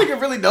 wait, this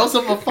nigga really knows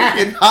of a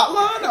fucking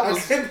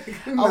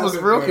hotline? I was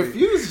real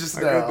confused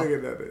just now. I couldn't think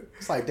of nothing.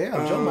 It's like,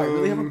 damn, Joe might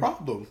really have a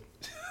problem.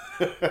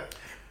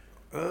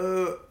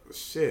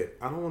 Shit.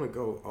 I don't want to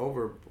go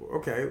over.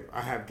 Okay,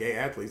 I have gay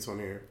athletes on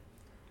here.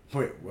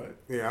 Wait, what?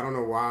 Yeah, I don't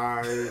know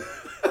why.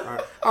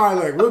 All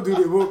right, look, we'll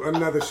do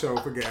another show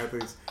for gay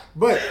athletes.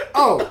 But,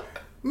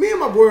 me and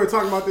my boy were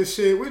talking about this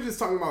shit. We're just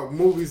talking about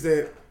movies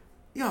that,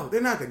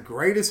 they're not the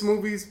greatest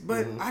movies,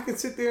 but I can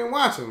sit there and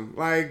watch them.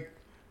 Like,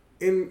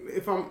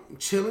 if I'm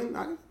chilling,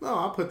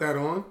 I'll put that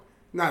on.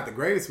 Not the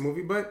greatest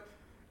movie, but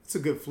it's a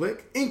good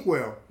flick.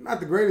 Inkwell, not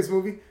the greatest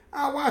movie.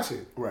 I'll watch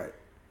it. Right.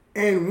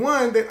 And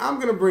one that I'm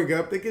going to bring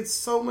up that gets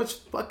so much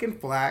fucking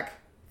flack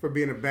for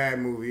being a bad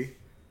movie,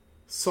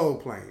 Soul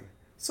Plane.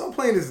 Soul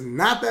Plane is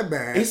not that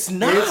bad. It's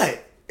not.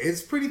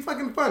 It's pretty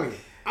fucking funny.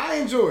 I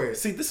enjoy it.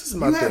 See, this is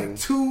my thing.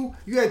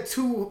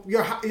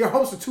 Your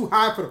hopes are too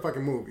high for the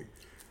fucking movie.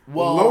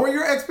 Well, lower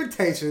your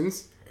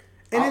expectations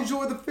and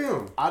enjoy the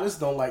film. I just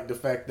don't like the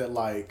fact that,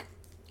 like,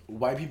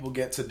 white people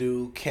get to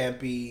do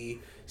campy,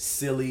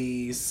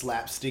 silly,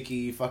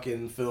 slapsticky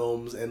fucking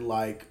films, and,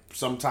 like,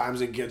 sometimes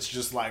it gets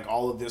just, like,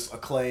 all of this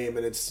acclaim,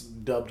 and it's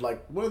dubbed,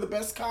 like, one of the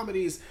best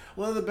comedies,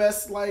 one of the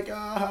best, like,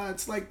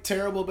 it's, like,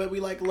 terrible, but we,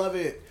 like, love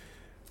it.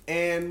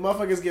 And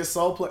motherfuckers get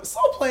Soul Plane.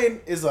 Soul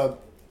Plane is a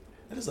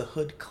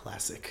hood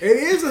classic. It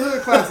is a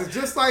hood classic,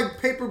 just like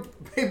Paper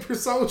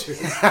Soldiers.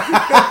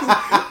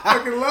 I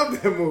fucking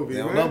love that movie.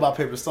 They don't know about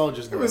Paper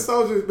Soldiers. Paper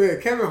Soldiers, man.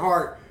 Kevin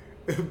Hart.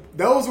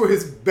 Those were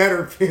his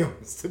better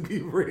films, to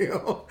be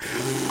real.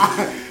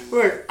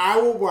 I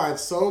will watch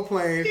Soul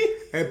Plane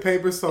and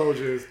Paper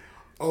Soldiers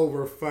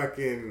over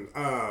fucking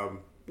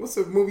what's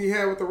the movie he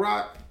had with The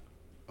Rock?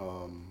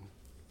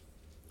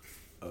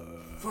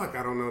 Fuck,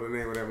 I don't know the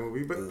name of that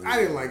movie, but I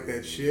didn't like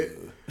that shit.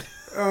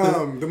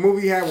 The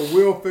movie he had with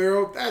Will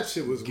Ferrell, that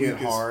shit was weak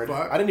as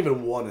fuck. I didn't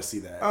even want to see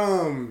that.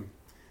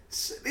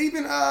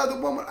 Even the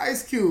one with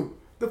Ice Cube.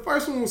 The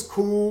first one was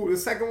cool. The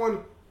second one,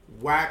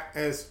 whack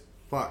as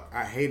fuck.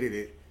 I hated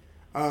it.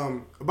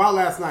 About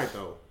Last Night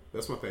though,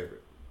 that's my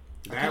favorite.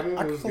 That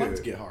one was good. I like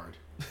to Get Hard.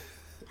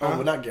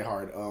 Well, not Get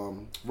Hard.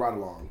 Ride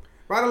Along.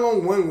 Ride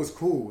Along 1 was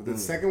cool. The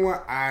second one,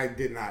 I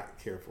did not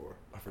care for.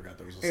 I forgot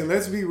there was a And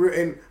let's be real.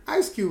 And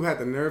Ice Cube had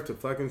the nerve to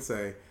fucking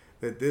say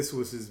that this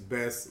was his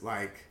best,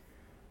 like,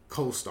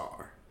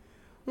 co-star.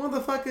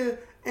 Motherfucker,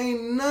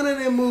 ain't none of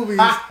them movies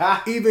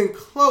even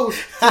close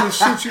to the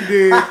shit you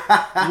did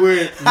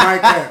with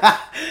Mike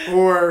Epps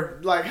or,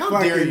 like, how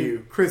dare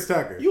you, Chris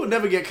Tucker. You will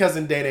never get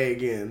Cousin Day Day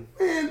again.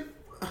 Man,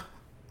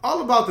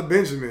 All About the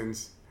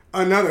Benjamins,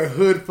 another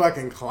hood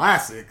fucking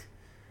classic.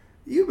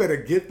 You better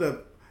get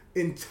the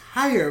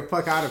entire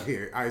fuck out of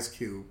here, Ice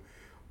Cube,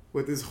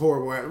 with this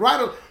horrible ass.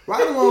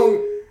 Ride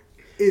Along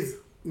is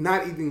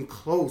not even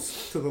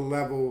close to the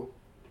level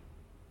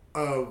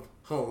of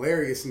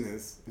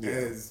hilariousness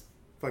as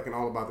fucking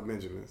All About the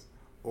Benjamins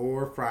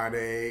or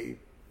Friday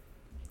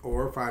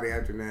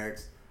After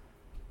Next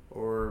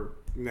or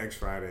Next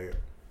Friday.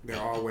 They're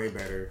all way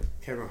better.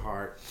 Kevin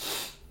Hart.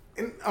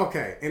 And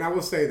I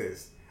will say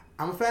this.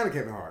 I'm a fan of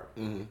Kevin Hart.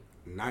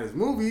 Mm-hmm. Not his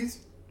movies,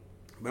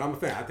 but I'm a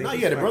fan. I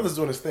think the brother's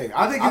doing his thing.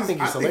 I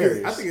think he's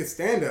hilarious. I think his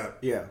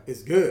stand-up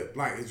is good.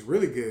 Like, it's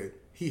really good.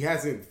 He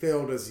hasn't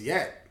failed us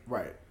yet.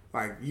 Right.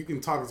 Like, you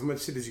can talk as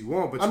much shit as you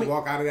want, but you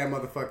walk out of that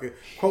motherfucker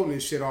quoting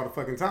this shit all the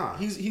fucking time.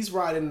 He's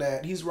riding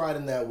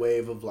that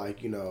wave of,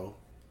 like, and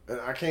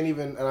I can't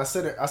even, and I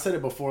said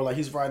it before, like,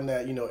 he's riding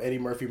that, Eddie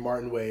Murphy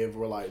Martin wave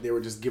where, like, they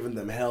were just giving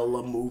them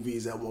hella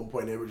movies at one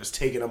point. They were just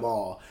taking them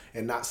all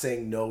and not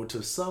saying no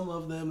to some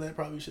of them that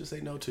probably should say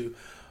no to.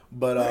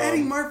 But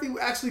Eddie Murphy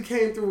actually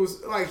came through.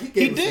 Was like he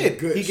gave us some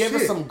good He gave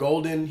shit. us some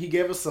golden. He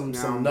gave us some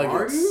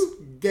nuggets.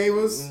 Martin gave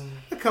us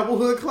a couple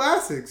hood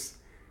classics.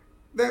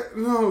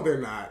 No, they're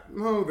not.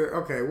 No, they're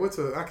okay.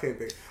 I can't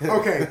think.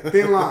 Okay,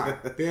 Thin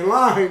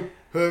Line,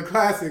 hood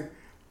classic.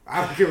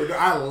 I don't care.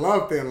 I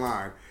love Thin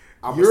Line.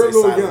 You're a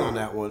little young on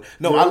that one.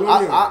 No,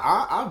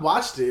 I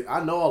watched it.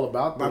 I know all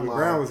about Thin Line. Bobby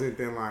Brown was in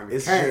Thin Line.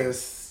 It's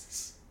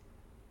just,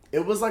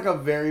 it was like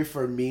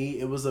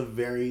it was a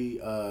very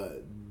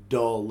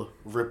dull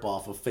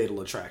ripoff of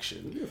Fatal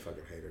Attraction. You're a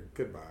fucking hater.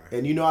 Goodbye.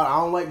 And you know, I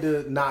don't like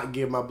to not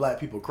give my black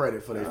people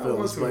credit for their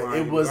films, but I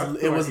it was feel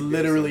like he did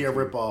literally a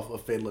something. ripoff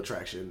of Fatal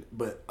Attraction,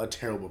 but a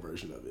terrible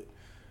version of it.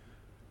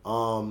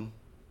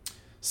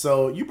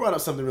 So you brought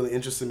up something really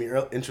interesting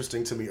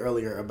to me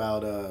earlier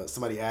about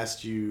somebody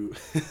asked you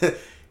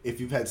if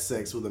you've had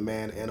sex with a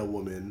man and a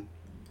woman.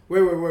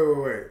 Wait.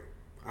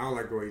 I don't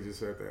like the way you just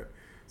said that.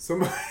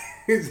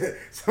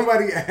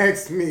 Somebody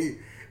asked me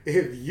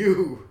if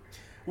you...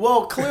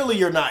 Well, clearly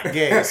you're not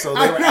gay, so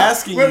they were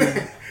asking you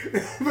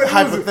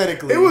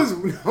hypothetically. It was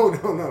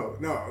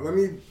no. Let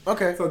me.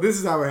 Okay. So this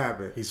is how it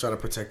happened. He's trying to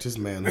protect his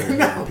manhood,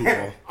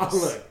 people. Oh,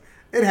 look,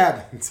 it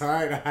happens. All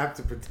right, I have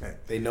to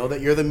protect. They know that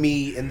you're the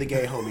me and the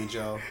gay homie,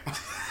 Joe.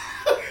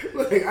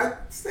 Look, I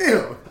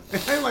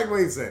ain't like the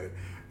way he said it.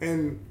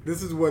 And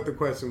this is what the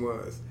question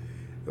was.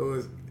 It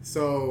was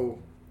so.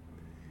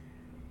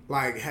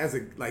 Like,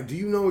 do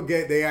you know a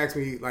gay? They asked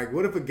me, like,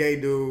 what if a gay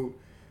dude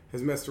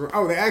has messed around?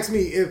 Oh, they asked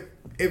me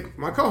if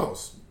my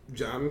co-host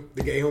John,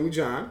 the gay homie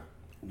John,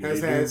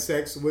 has had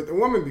sex with a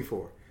woman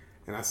before,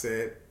 and I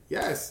said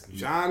yes.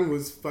 John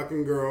was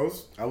fucking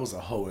girls. I was a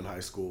hoe in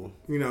high school.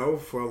 You know,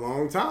 for a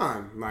long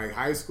time, like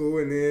high school,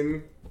 and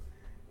then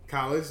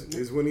college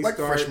is when he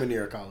started. Freshman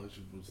year of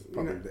college was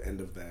probably the end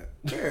of that.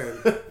 Yeah,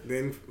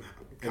 then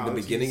and the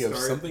beginning of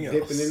something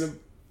else. Dipping into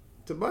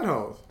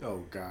buttholes.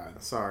 Oh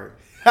God, sorry.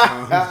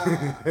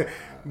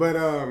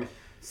 But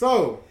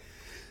so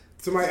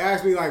somebody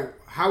asked me, like,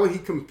 how would he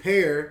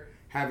compare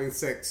having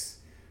sex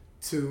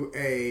to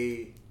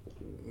a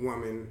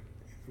woman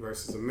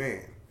versus a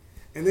man?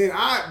 And then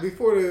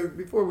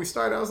before we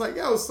started, I was like,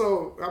 yo,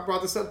 so I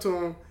brought this up to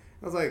him.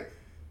 I was like,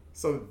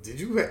 so did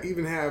you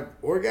even have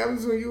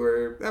orgasms when you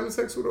were having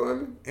sex with a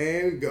woman?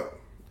 And go.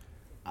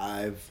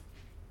 I've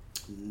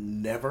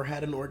never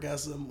had an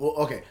orgasm. Well,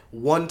 okay,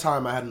 one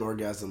time I had an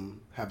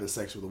orgasm having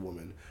sex with a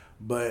woman,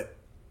 but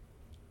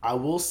I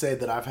will say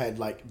that I've had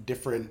like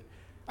different.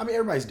 I mean,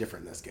 everybody's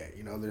different that's gay.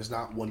 You know, there's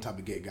not one type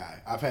of gay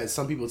guy. I've had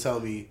some people tell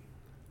me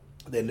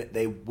that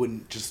they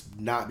wouldn't just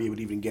not be able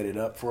to even get it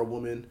up for a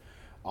woman.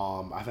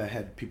 I've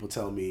had people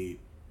tell me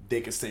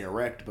they could stay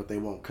erect, but they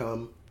won't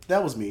come.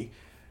 That was me.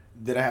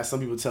 Then I had some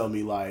people tell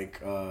me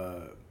like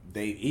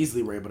they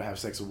easily were able to have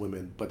sex with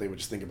women, but they would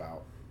just think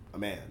about a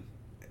man.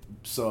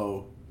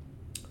 So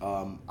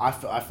I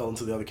fell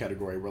into the other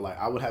category where like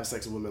I would have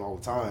sex with women all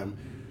the time,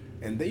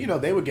 and they, you know,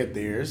 they would get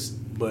theirs,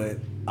 but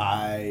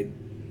I,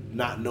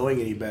 not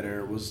knowing any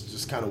better, was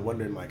just kind of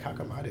wondering like, how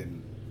come I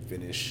didn't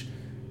finish?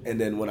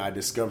 And then when I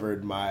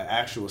discovered my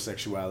actual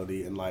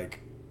sexuality and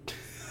like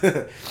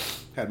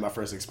had my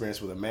first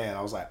experience with a man,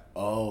 I was like,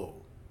 oh,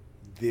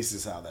 this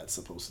is how that's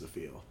supposed to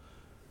feel.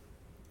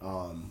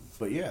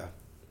 But yeah.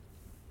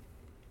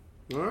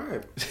 All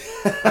right.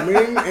 I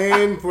mean,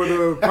 and for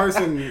the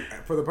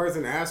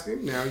person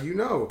asking, now you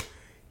know,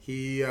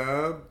 he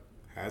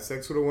had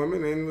sex with a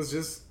woman and was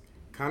just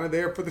kind of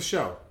there for the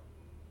show.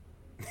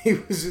 He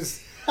was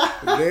just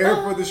there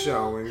for the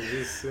show and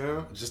just, you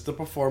know, just the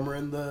performer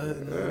in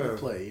the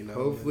play. You know,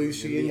 hopefully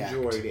she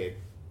enjoyed it.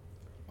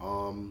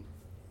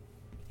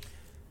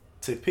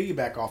 To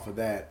piggyback off of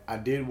that, I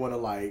did want to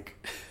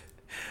like.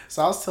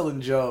 So I was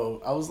telling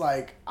Joe, I was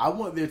like, I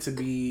want there to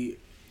be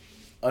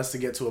us to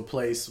get to a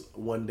place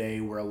one day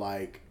where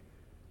like,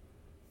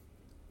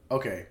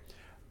 okay,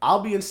 I'll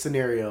be in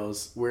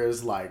scenarios where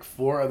it's like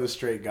 4 other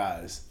straight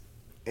guys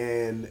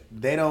and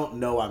they don't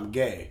know I'm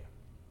gay.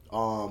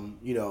 You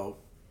know,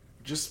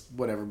 just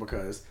whatever,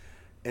 because,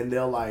 and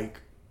they'll like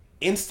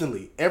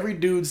instantly, every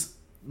dude's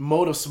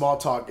mode of small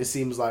talk, it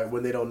seems like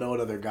when they don't know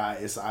another guy,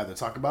 is to either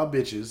talk about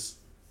bitches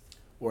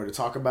or to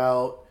talk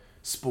about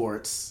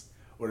sports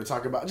or to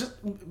talk about just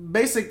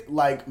basic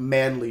like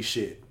manly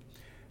shit.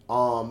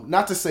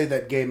 Not to say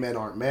that gay men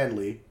aren't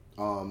manly.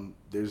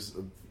 There's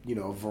a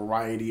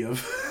variety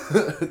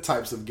of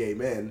types of gay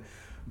men,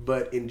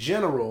 but in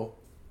general,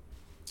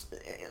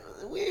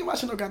 we ain't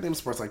watching no goddamn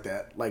sports like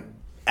that, like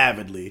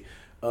avidly.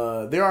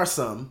 There are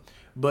some,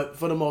 but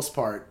for the most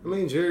part, I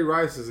mean, Jerry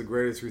Rice is the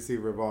greatest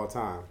receiver of all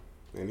time,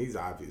 and he's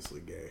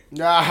obviously gay.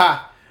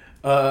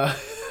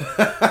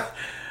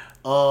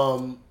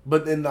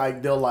 But then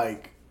like they'll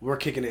like, we're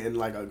kicking it and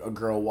like a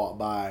girl walk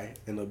by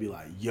and they'll be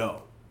like,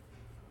 yo,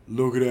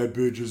 look at that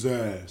bitch's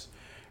ass.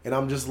 And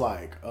I'm just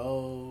like,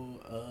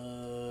 and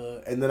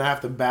then I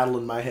have to battle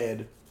in my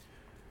head,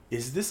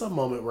 is this a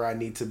moment where I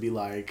need to be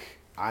like,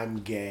 I'm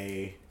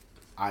gay,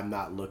 I'm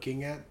not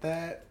looking at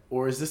that?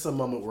 Or is this a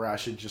moment where I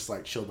should just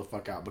like chill the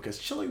fuck out? Because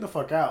chilling the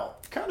fuck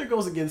out kind of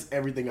goes against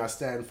everything I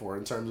stand for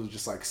in terms of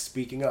just like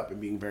speaking up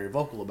and being very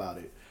vocal about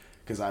it.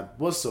 Because I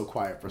was so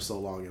quiet for so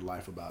long in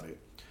life about it.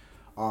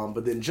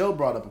 But then Joe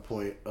brought up a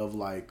point of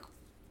like,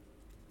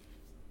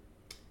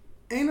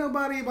 ain't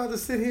nobody about to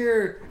sit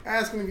here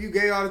asking if you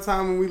gay all the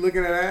time when we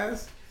looking at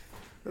ass.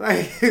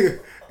 Like,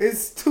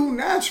 it's too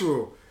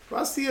natural. If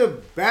I see a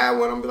bad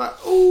one, I'm be like,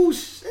 oh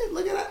shit,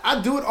 look at that.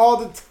 I do it all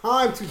the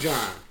time to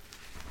John.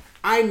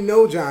 I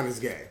know John is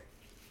gay.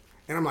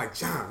 And I'm like,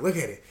 John, look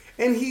at it.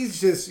 And he's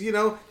just, you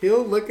know,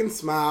 he'll look and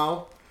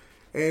smile.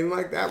 And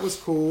like, that was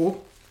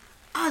cool.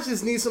 I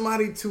just need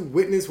somebody to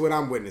witness what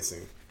I'm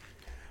witnessing.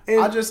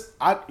 And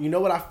you know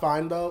what I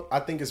find though? I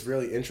think it's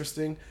really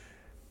interesting.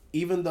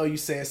 Even though you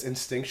say it's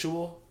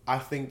instinctual, I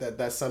think that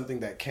that's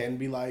something that can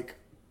be like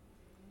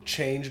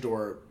changed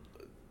or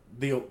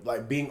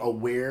being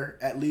aware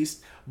at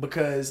least,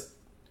 because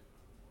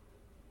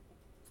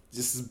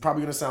this is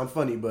probably gonna sound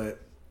funny, but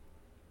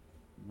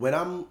when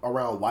I'm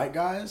around white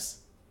guys,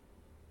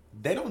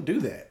 they don't do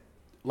that.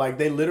 Like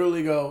they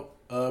literally go,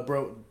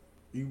 bro,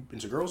 you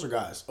into girls or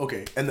guys?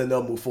 Okay, and then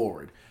they'll move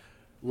forward.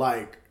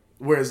 Like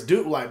whereas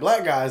like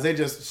black guys, they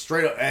just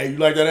straight up, hey, you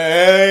like that?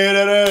 Hey,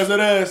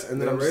 that is,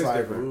 and then I'm just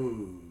like,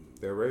 ooh,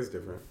 they're raised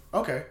different.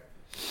 Okay.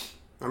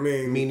 I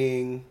mean,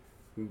 meaning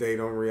they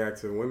don't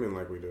react to women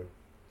like we do.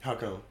 How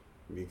come?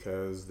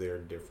 Because they're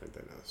different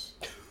than us.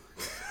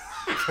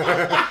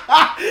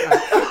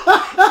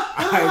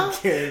 I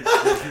can't.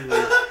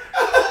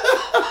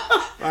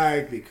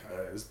 Like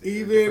because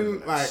even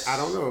like I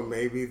don't know.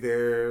 Maybe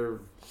they're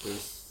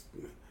just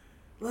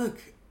look.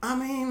 I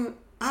mean,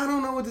 I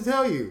don't know what to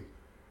tell you.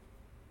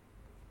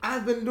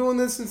 I've been doing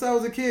this since I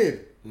was a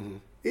kid. Mm-hmm.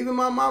 Even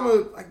my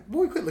mama, like,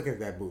 boy, quit looking at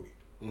that booty.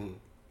 Mm-hmm.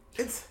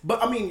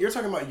 But I mean, you're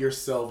talking about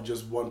yourself,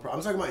 just one.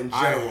 I'm talking about in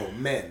general,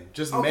 men,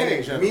 just men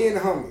in general. Me and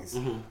the homies.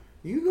 Mm-hmm.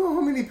 You know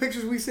how many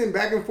pictures we send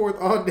back and forth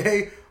all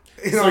day.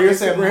 So you're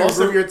saying most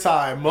of your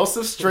time, most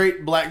of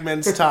straight black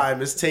men's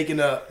time is taken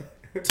up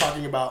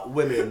talking about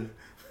women,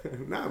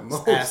 not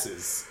most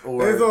asses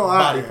or There's a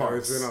lot body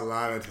parts. It's been a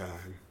lot of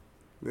time.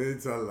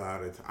 It's a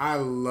lot of time. I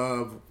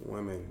love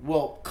women.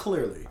 Well,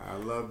 clearly, I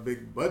love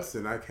big butts,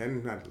 and I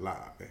cannot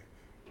lie.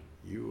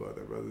 You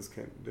other brothers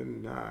can't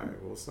deny.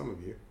 Well, some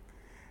of you.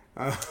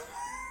 I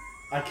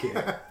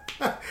can't.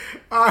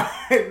 All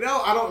right.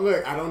 No, I don't.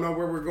 Look, I don't know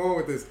where we're going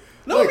with this.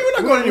 No, we're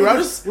not going anywhere. I'm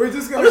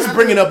just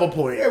bringing up a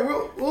point. Yeah,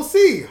 we'll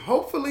see.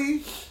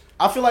 Hopefully.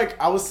 I feel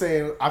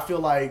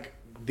like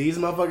these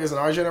motherfuckers in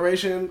our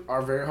generation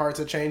are very hard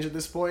to change at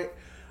this point.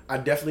 I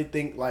definitely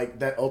think like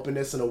that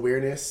openness and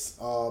awareness,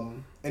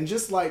 and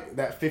just like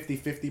that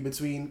 50-50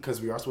 between, because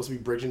we are supposed to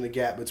be bridging the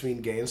gap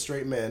between gay and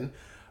straight men,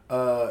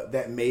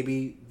 that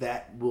maybe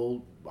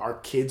our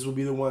kids will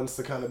be the ones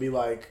to kind of be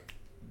like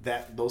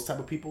those type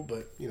of people.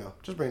 But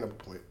just bringing up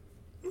a point.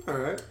 All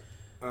right.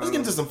 Let's get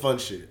into some fun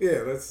shit.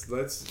 Yeah, let's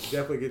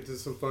definitely get to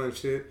some fun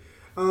shit.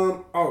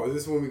 Is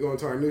this when we go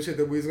into our new shit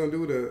that we was gonna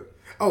do?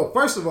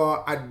 First of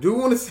all, I do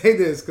want to say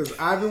this because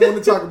I've been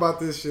wanting to talk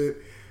about this shit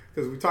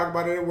because we talk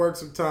about it at work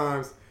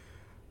sometimes.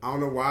 I don't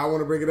know why I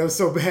want to bring it up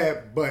so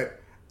bad, but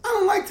I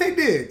don't like Taye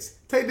Diggs.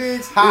 Taye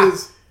Diggs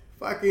is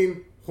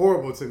fucking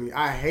horrible to me.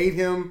 I hate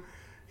him.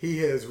 He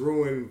has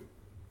ruined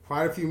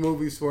quite a few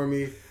movies for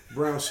me.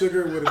 Brown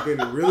Sugar would have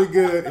been really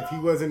good if he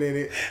wasn't in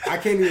it. I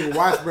can't even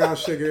watch Brown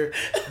Sugar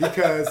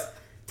because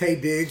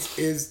Taye Diggs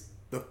is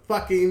the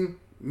fucking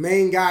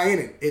main guy in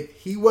it. If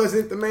he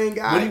wasn't the main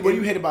guy... What do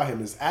you hate about him?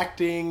 His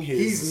acting?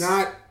 He's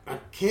not... I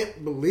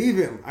can't believe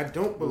him. I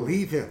don't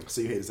believe him. So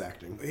you hate his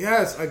acting?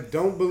 Yes, I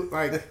don't believe...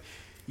 Like,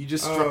 you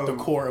just struck the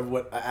core of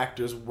what an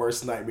actor's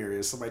worst nightmare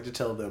is. Somebody to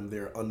tell them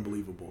they're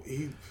unbelievable.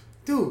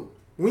 Dude,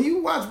 when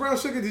you watch Brown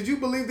Sugar, did you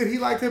believe that he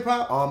liked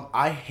hip-hop?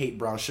 I hate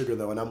Brown Sugar,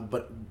 though,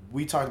 but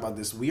we talked about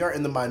this. We are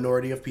in the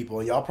minority of people,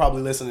 and y'all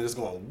probably listening to this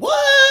going,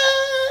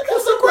 what?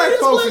 That's the black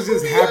greatest folks black is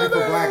just movie happy ever.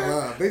 for black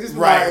love. They just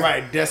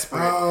right, desperate.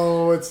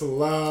 Oh, it's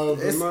love.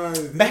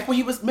 Back when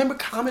he was, remember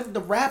Common,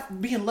 the rap,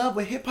 be in love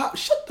with hip hop?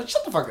 Shut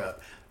the fuck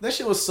up. That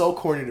shit was so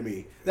corny to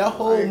me. That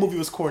whole movie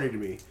was corny to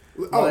me.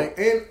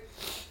 And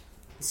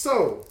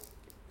so,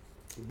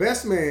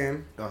 Best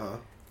Man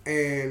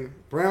and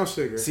Brown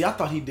Sugar. See, I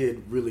thought he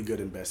did really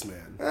good in Best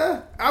Man.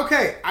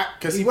 Okay.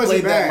 Because he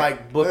wasn't played bad. that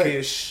like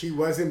bookish. He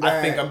wasn't bad.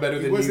 I think I'm better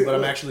than you, but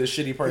I'm actually a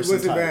shitty person. He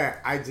wasn't type. bad.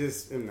 I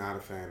just am not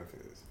a fan of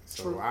his.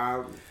 So True.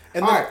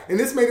 And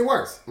this made it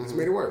worse. This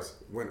made it worse.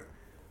 When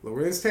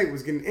Lorenz Tate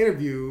was getting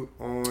interviewed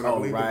on, I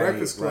believe, The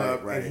Breakfast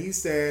Club, and he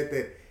said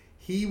that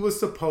he was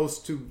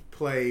supposed to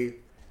play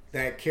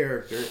that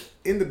character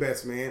in The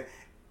Best Man,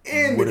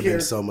 and would have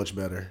been so much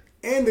better,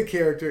 and the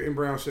character in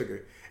Brown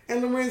Sugar.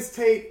 And Lorenz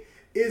Tate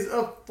is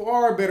a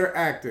far better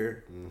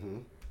actor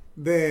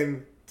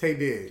than Taye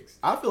Diggs.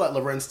 I feel like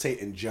Lorenz Tate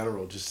in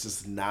general just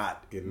does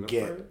not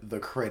get the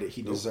credit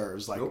he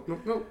deserves. Like,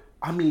 nope.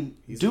 I mean,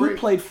 He's dude great.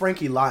 played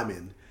Frankie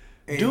Lyman.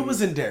 Dude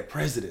was in Dead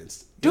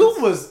Presidents.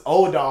 Dude was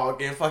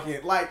O-Dog and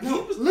fucking like.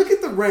 Look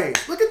at the range.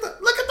 Look at the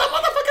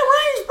motherfucking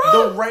range,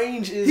 bro. The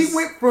range is. He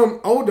went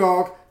from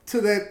O-Dog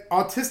to that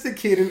autistic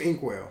kid in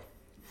Inkwell.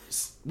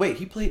 Wait,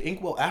 he played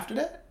Inkwell after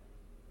that?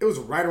 It was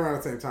right around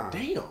the same time.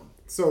 Damn.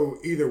 So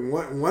either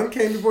one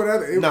came before the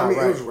other. It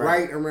was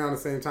right around the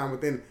same time,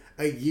 within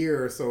a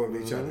year or so of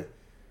each other.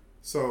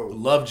 So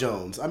Love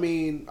Jones. I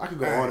mean, I could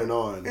go on and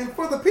on. And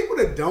for the people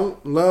that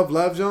don't love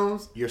Love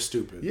Jones, you're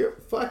stupid. You're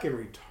fucking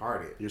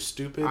retarded. You're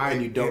stupid,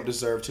 and you don't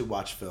deserve to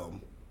watch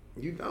film.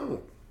 You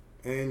don't,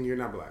 and you're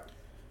not black.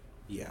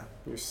 Yeah,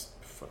 you're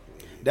fucking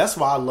idiot. That's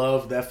why I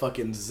love that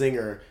fucking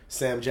zinger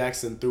Sam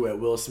Jackson threw at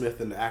Will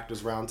Smith in the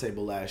Actors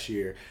Roundtable last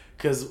year.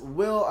 Because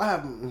Will, I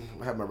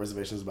have my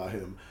reservations about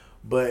him,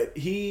 but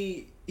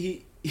he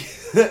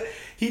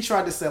he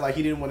tried to say like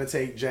he didn't want to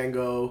take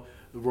Django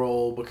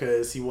role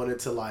because he wanted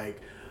to like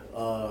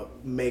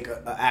make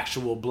an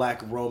actual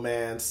black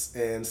romance,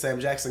 and Sam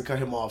Jackson cut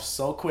him off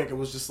so quick. It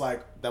was just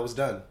like that was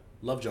done.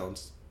 Love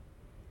Jones.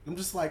 I'm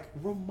just like,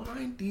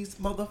 remind these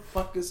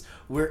motherfuckers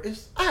where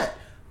it's at.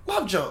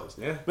 Love Jones.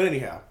 Yeah. But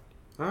anyhow.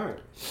 All right.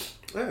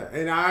 Yeah,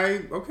 and I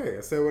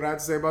said what I had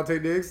to say about Tay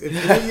Diggs. If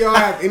any of y'all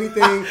have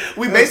anything,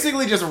 We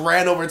basically just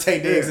ran over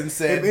Tay Diggs and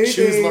said,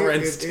 choose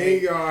Lorenz If any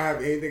of Tate. y'all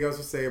have anything else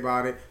to say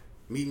about it,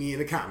 meet me in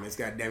the comments.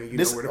 God damn it, you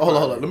know where to Hold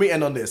find on. me. Let me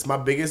end on this. My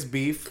biggest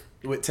beef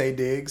with Tay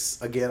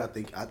Diggs, again, I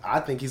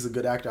think he's a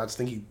good actor. I just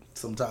think he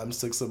sometimes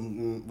took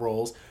some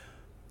roles.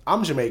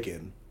 I'm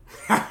Jamaican.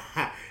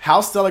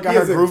 How Stella got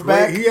her groove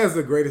back? He has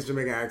the greatest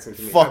Jamaican accent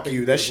to me. I Fuck think you.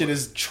 he That does shit one.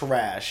 is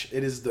trash.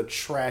 It is the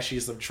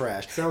trashiest of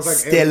trash. Sounds like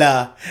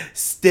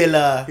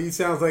Stella. He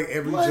sounds like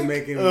every Like,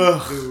 Jamaican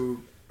ugh. dude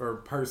or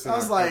person. I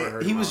was I've like, ever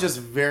heard he in was my just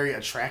life. very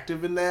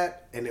attractive in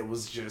that, and it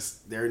was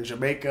just they're in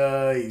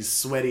Jamaica. He's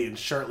sweaty and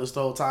shirtless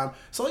the whole time.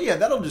 So yeah,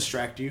 that'll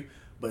distract you.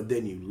 But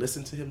then you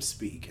listen to him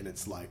speak, and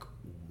it's like,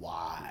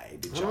 why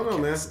did I y'all? don't know,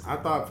 man. cast him? I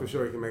thought for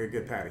sure he could make a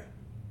good patty.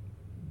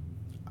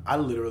 I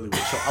literally would.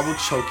 I would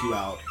choke you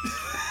out.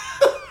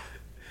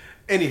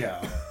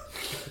 Anyhow,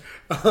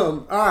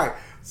 All right.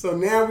 So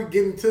now we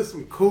get into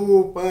some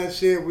cool, fun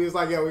shit. We was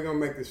like, yeah, we're gonna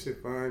make this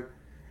shit fun.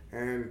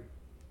 And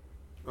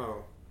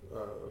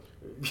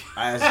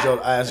I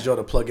asked Joe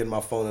to plug in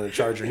my phone and the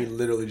charger. He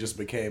literally just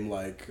became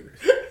like,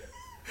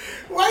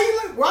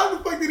 why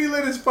the fuck did he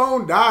let his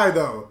phone die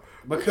though?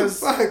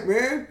 Because- what the fuck,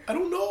 man. I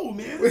don't know,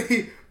 man.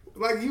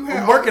 Like you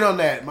had I'm working on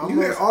that.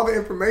 You had all the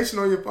information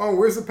on your phone.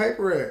 Where's the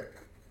paper at?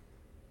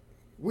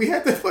 We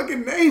had the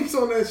fucking names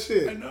on that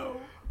shit. I know.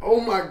 Oh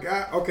my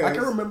god. Okay. I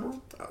can remember.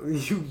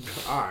 You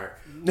all right?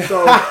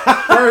 So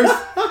first,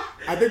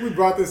 I think we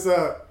brought this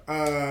up.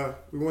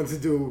 We wanted to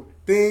do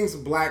things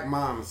black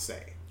moms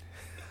say,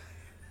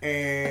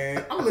 and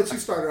I'm gonna let you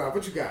start it off.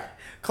 What you got?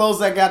 Close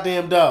that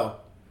goddamn door.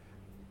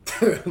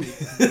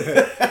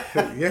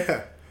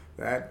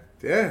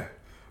 Yeah.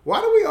 Why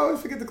do we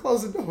always forget to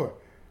close the door?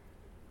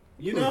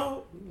 You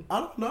know, I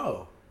don't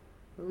know.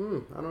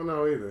 I don't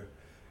know either.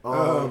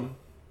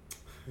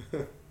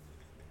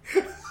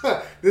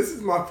 This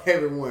is my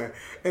favorite one.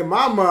 And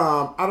my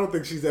mom, I don't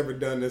think she's ever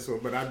done this one,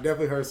 but I've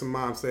definitely heard some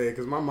moms say it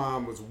because my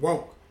mom was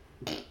woke.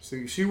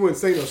 She wouldn't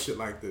say no shit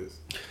like this.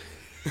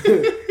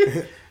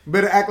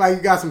 Better act like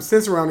you got some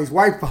sense around these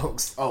white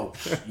folks. Oh,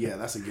 yeah,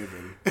 that's a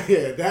given.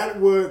 Yeah, that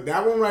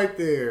one right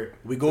there.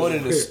 We going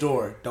in the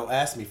store. Don't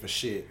ask me for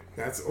shit.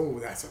 That's a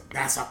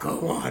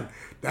good one.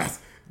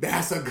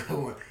 That's a good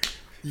one.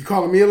 You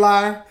calling me a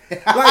liar?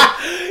 Like,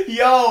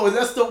 Yo,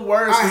 that's the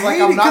worst. I It's like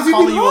hate I'm it not 'cause you be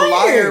calling you a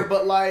liar, lying.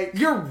 but like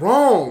you're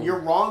wrong. you're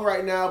wrong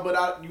right now.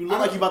 But you look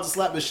like you about to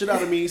slap the shit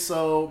out of me.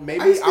 So I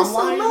maybe used to get I'm so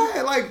lying.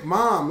 mad. Like,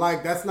 mom,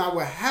 like that's not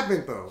what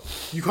happened though.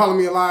 You calling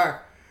me a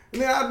liar?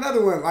 And then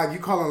another one, like you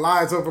calling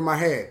lies over my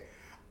head.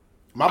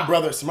 My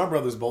brother's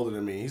bolder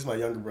than me. He's my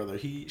younger brother.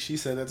 She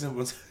said that to him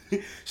once.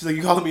 She's like,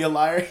 "You calling me a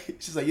liar?"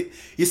 She's like,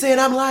 "You saying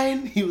I'm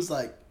lying?" He was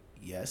like,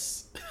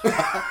 "Yes."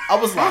 I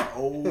was like,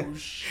 "Oh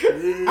shit!"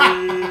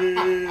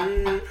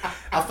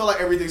 I feel like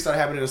everything started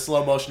happening in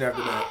slow motion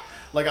after that.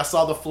 Like I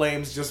saw the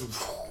flames just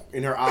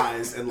in her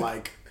eyes, and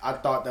like I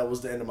thought that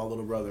was the end of my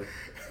little brother.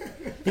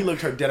 He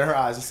looked her dead in her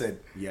eyes and said,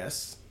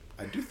 "Yes,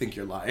 I do think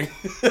you're lying."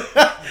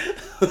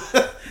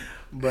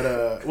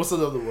 But what's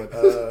another one?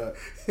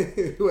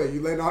 Wait,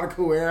 you letting all the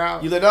cool air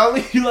out? You let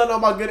all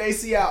my good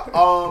AC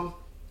out.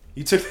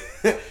 You took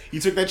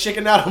that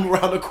chicken out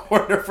around the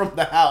corner from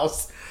the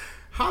house.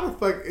 How the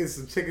fuck is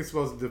the chicken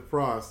supposed to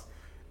defrost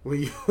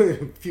when you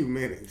in a few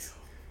minutes?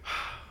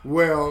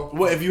 Well,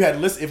 if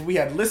we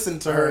had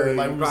listened to her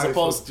like we were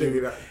supposed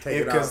to,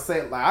 because I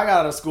got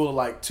out of school at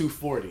like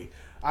 2:40.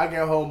 I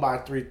get home by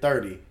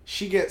 3:30.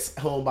 She gets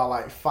home by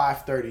like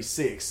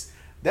 5:36.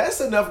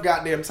 That's enough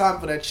goddamn time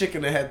for that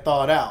chicken to have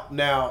thawed out.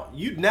 Now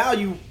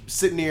you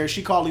sitting there.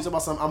 She called Lisa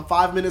about something. I'm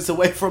 5 minutes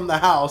away from the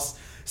house,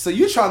 so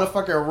you trying to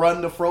fucking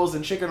run the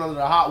frozen chicken under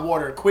the hot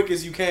water quick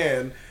as you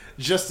can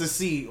just to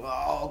see.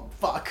 Oh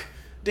fuck,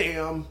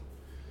 damn.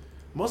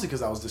 Mostly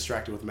because I was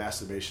distracted with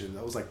masturbation.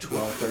 I was like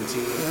 12,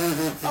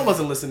 13. I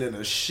wasn't listening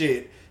to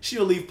shit.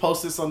 She'll leave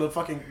Post-its on the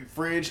fucking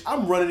fridge.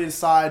 I'm running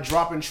inside,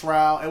 dropping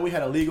trowel, and we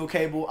had a legal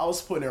cable. I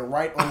was putting it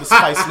right on the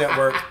Spice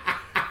Network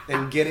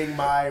and getting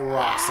my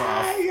rocks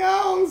off. Hey,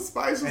 yo,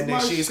 Spice was And my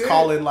then she's shit.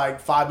 calling like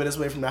 5 minutes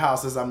away from the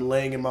house as I'm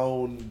laying in my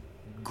own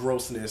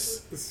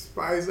grossness.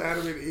 Spice,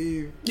 Adam and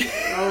Eve.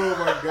 Oh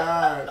my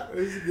god,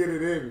 let's get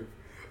it in.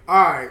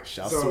 All right,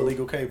 Shouts to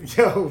illegal cable.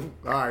 Yo,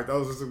 all right,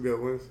 those are some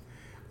good ones.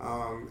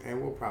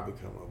 And we'll probably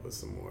come up with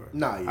some more.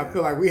 Nah, yeah. I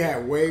feel like we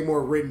had way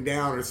more written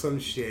down or some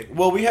shit.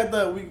 Well, we had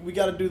we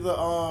got to do the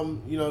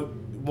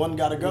one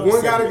gotta go.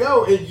 One gotta segment.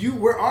 go, and you,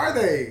 where are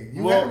they?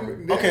 You Well, have them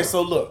written down. okay,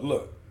 so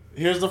look.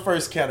 Here's the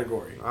first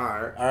category. All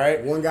All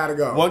right. one gotta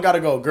go. One gotta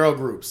go. Girl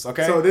groups.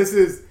 Okay.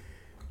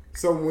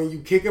 So when you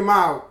kick them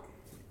out,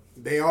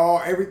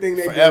 everything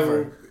they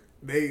Forever.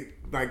 do,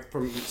 like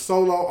from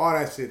Solo, all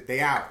that shit, they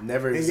out.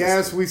 Never And existed.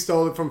 yes, we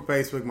stole it from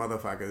Facebook,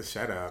 motherfuckers.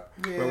 Shut up.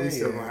 But Yeah, we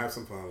still yeah. gonna have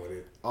some fun with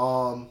it.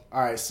 All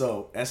right,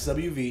 so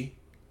SWV,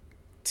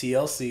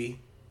 TLC,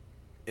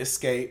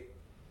 Escape,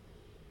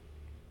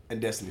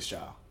 and Destiny's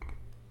Child.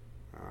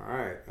 All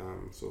right.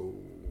 So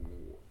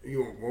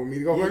you want me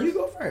to go Yeah, first? you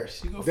go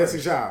first. You go Destiny's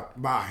first. Child.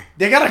 Bye.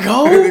 They gotta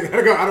go. They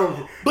gotta go. I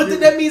don't. But then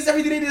that means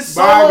everything they did Bye,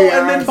 solo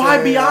and then by Beyonce.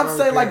 I Beyonce.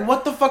 don't Like, care.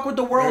 what the fuck would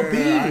the world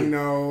be? I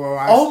know.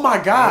 Oh my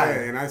God.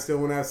 Yeah, and I still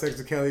want to have sex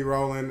with Kelly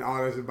Rowland.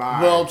 All that shit.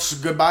 Bye. Well,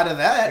 goodbye to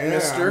that, yeah,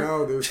 mister. I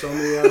know. There's so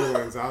many other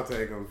ones. I'll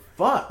take them.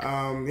 Fuck.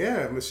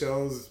 Yeah,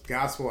 Michelle's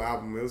gospel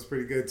album. It was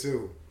pretty good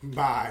too.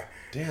 Bye.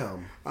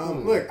 Damn.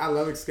 Look, I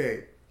love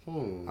Escape. I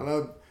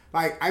love,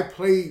 like, I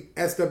play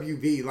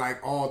SWV like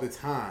all the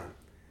time.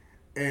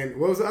 And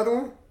what was the other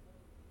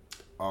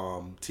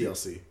one?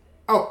 TLC.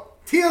 Oh,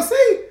 TLC?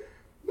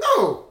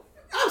 No,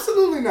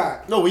 absolutely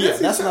not. No, well, yeah,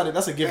 Destiny's that's Child- not it.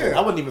 That's a given. Yeah.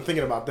 I wasn't even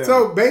thinking about that.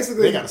 So They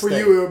basically, gotta for stay.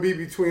 you, it'll be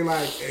between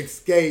like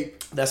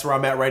Escape. That's where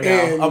I'm at right now.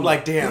 And- I'm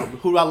like, damn,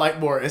 who do I like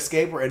more,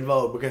 Escape or In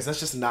Vogue? Because that's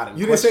just not in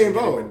You didn't say question In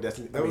Vogue. getting with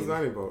Destiny. That was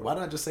not In Vogue. Why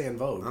did I just say In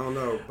Vogue? I don't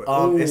know, but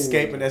ooh.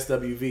 Escape and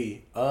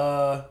SWV.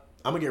 I'm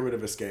gonna get rid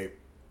of Escape.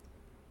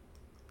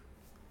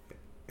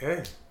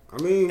 Yeah,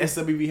 I mean,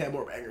 SWV had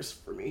more bangers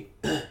for me.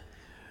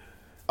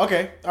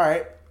 Okay, all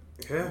right.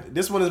 yeah.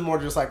 This one is more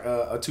just like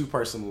a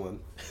two-person one.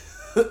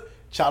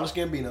 Childish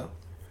Gambino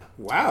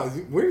Wow,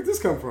 where did this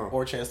come from?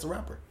 or Chance the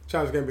Rapper.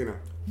 Childish Gambino.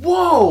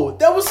 Whoa,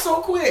 that was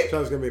so quick.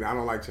 Childish Gambino. I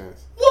don't like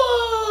Chance.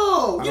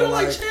 Whoa, I you don't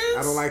like Chance?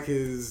 I don't like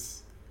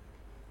his.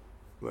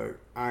 Look,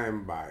 I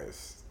am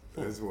biased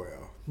as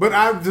well,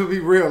 but to be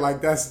real, like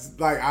that's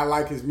like I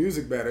like his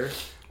music better.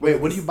 Wait,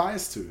 what are you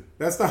biased to?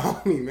 That's the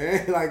homie,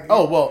 man. Like,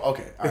 Oh, well,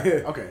 okay, all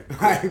right, okay.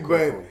 like,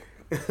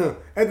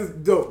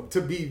 Cool.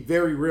 To be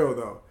very real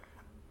though,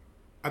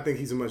 I think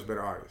he's a much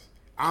better artist.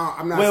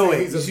 I'm not Wait, saying wait.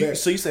 he's a better.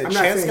 So you said I'm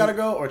not Chance saying gotta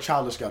go or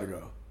Childish gotta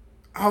go?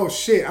 Oh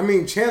shit! I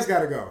mean, Chance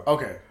gotta go.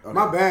 Okay.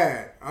 My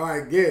bad. I'm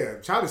like, yeah,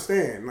 Childish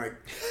Stan. Like,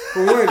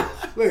 for one,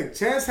 look,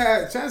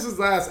 Chance's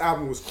last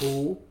album was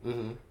cool.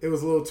 Mm-hmm. It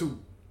was a little too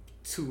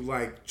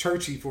like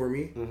churchy for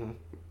me. Mm-hmm.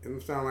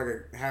 It sounded like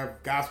a half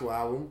gospel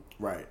album.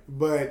 Right.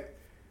 But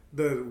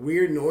the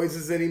weird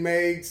noises that he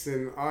makes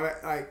and all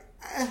that, like,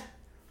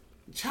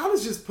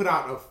 Childish just put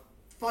out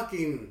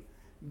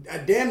a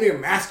damn near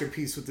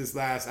masterpiece with this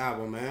last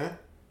album, man.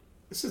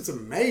 This shit's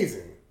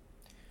amazing.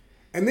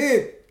 And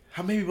then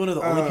How maybe one of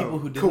the only people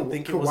who didn't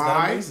think it was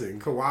that amazing?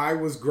 Kawhi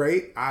was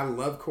great. I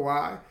love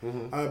Kawhi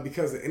Mm-hmm.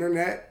 because the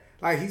internet,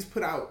 like, he's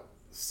put out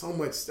so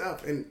much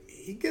stuff, and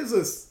he gives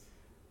us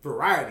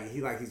variety.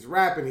 He's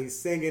rapping, he's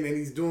singing, and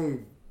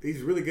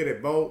he's really good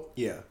at both.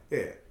 Yeah.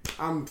 Yeah,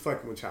 I'm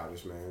fucking with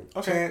Childish, man.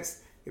 Okay.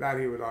 Chance, get out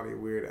of here with all the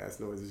weird ass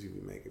noises you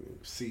be making.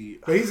 See,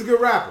 But he's a good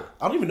rapper.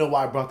 I don't even know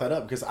why I brought that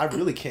up because I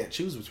really can't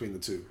choose between the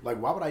two.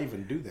 Like, why would I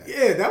even do that?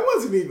 Yeah, that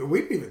wasn't even.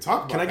 We didn't even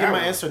talk about. Can I that get my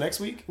one. answer next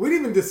week? We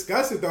didn't even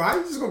discuss it though. How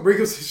you just gonna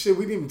bring up some shit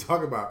we didn't even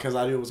talk about? Because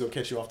I knew it was gonna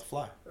catch you off the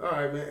fly. All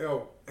right, man.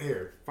 Oh,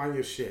 here, find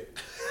your shit.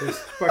 His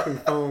fucking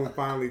phone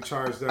finally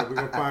charged up. We're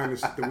gonna find the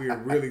shit that we were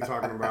really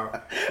talking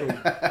about. We'll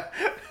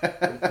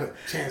put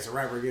Chance the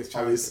Rapper against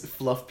All Childish. these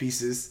fluff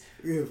pieces.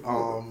 Yeah,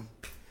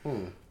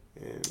 Hmm.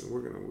 and we're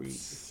gonna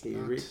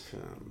here it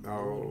come.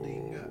 Oh,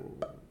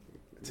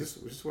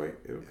 just wait.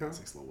 It'll come. It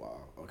takes a little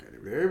while. Okay.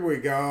 There we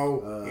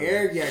go.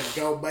 There you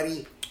go,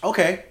 buddy.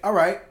 Okay. All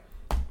right.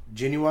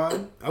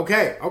 Genuine.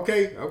 Okay. One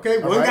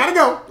right. gotta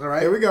go. All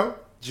right. There we go.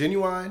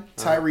 Genuine.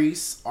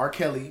 Tyrese. R.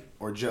 Kelly.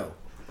 Or Joe.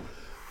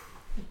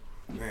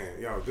 Man,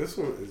 yo, this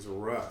one is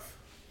rough.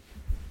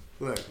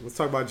 Look, let's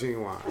talk about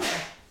Genuine.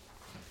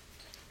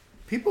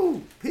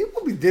 People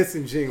be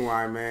dissing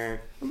Genuine, man.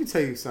 Let me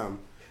tell you something.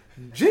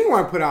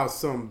 Genuine put out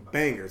some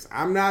bangers.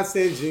 I'm not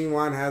saying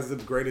Genuine has the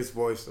greatest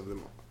voice of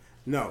them all.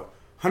 No.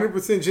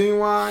 100%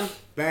 Genuine.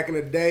 Back in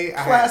the day,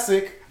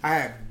 Classic. I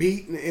had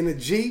beat in a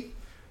Jeep.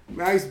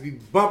 Man, I used to be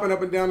bumping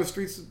up and down the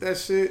streets with that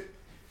shit.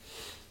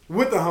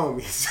 With the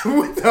homies.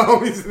 With the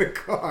homies in the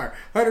car.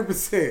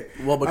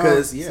 100%. Well,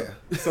 because, yeah.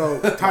 So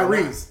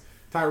Tyrese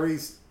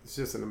is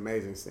just an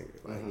amazing singer.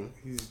 Like,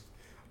 he's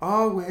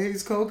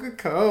always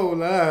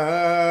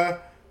Coca-Cola.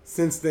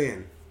 Since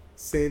then.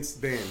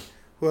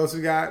 Who else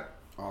we got?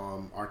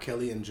 R.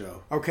 Kelly and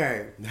Joe.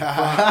 Okay.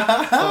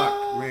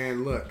 Fuck,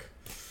 man, look.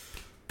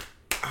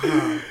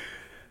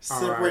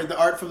 Separate right. the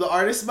art from the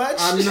artist much?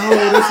 I know this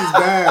is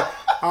bad.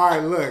 All right,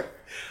 look.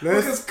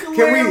 Because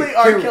clearly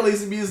R.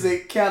 Kelly's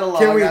music catalog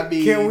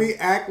can we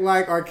act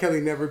like R.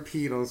 Kelly never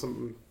peed on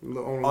something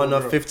on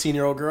a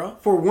 15-year-old girl?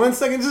 For 1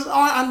 second? Just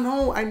I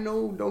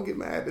know. Don't get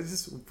mad. It's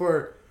just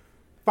for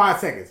 5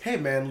 seconds. Hey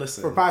man,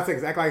 listen. For 5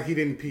 seconds, act like he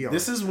didn't pee on.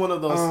 This is one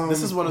of those.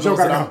 This is one of Joe those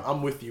that gotta go.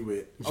 I'm with you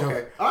with. Joe.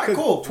 Okay. All right.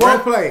 Cool.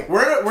 12 play.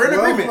 We're in 12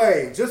 agreement.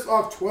 play. Just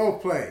off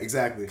 12 play.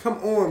 Exactly. Come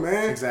on,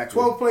 man. Exactly.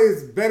 12 play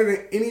is better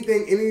than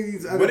anything any of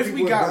these other What if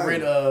people we have got done.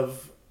 rid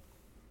of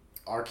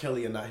R.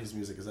 Kelly and not his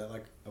music? Is that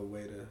like a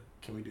way to?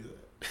 Can we do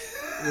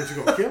that? What, you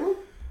gonna kill him?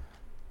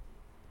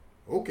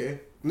 Okay.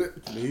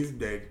 He's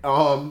dead.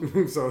 So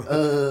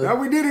So now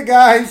we did it,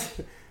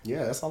 guys.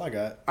 Yeah, that's all I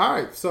got. All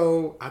right,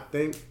 so I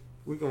think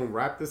we're gonna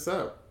wrap this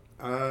up.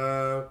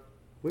 We're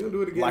gonna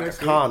do it again Like a next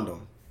week.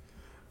 condom.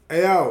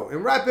 Hey, yo,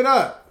 and wrap it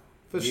up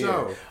for Yeah.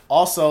 sure.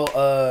 Also,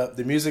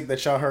 the music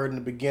that y'all heard in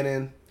the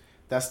beginning,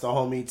 that's the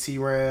homie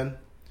T-Ran.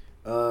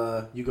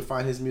 You can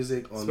find his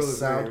music on Spell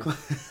his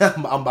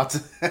SoundCloud. I'm about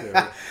to.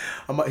 Yeah.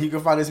 You can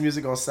find his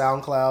music on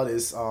SoundCloud.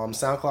 It's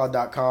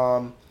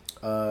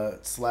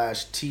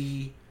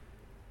soundcloud.com/T.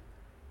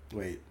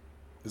 Wait,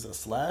 is it a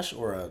slash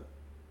or a?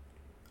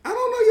 I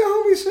don't know your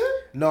homie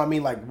shit. No, I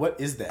mean like what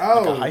is that?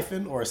 Oh. Like a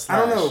hyphen or a slash?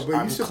 I don't know, but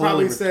I'm you should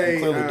clearly- probably say.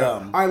 I'm clearly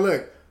dumb. All right,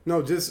 look,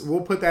 no, just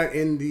we'll put that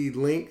in the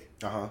link.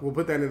 Uh-huh. We'll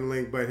put that in the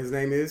link. But his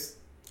name is,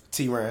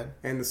 T-Ran,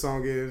 and the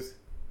song is.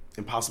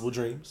 Impossible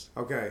Dreams.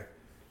 Okay,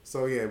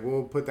 so yeah,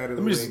 we'll put that in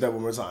the Let me link. just do that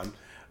one more time.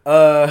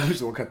 I'm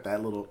just gonna cut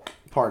that little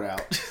part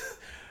out.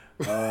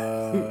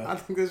 I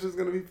think this is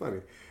gonna be funny.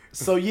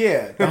 So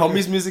yeah, the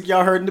homie's music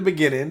y'all heard in the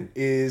beginning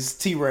is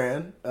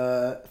T-Ran.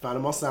 Find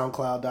him on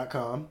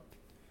SoundCloud.com.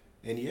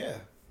 And yeah,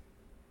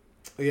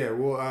 Yeah,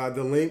 well,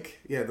 the link.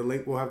 Yeah, the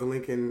link. We'll have the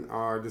link in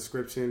our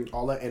description.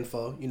 all that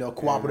info. You know,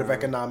 cooperative And,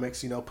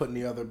 economics. You know, putting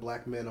the other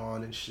black men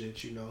on and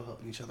shit. You know,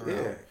 helping each other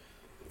Yeah, out.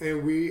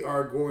 and we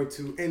are going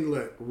to. And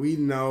look, we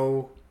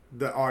know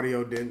the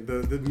audio didn't.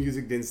 The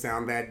music didn't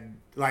sound that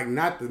like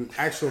not the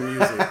actual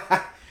music,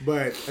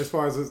 but as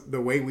far as the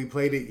way we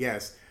played it,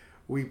 yes,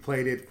 we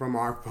played it from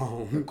our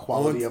phone.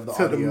 Quality of the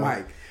to audio. the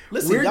mic.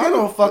 Listen, We're y'all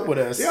gonna fuck with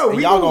us. Yo, and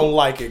we y'all gonna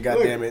like it.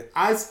 Goddamn Look, it.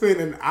 I spent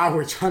an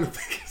hour trying to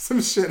figure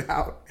some shit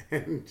out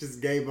and just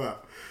gave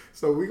up.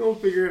 So we're gonna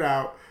figure it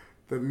out.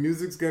 The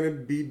music's gonna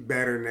be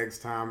better next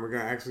time. We're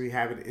gonna actually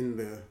have it in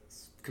the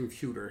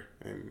computer,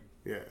 and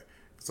yeah,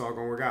 it's all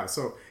gonna work out.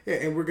 So yeah,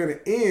 and we're gonna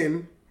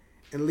end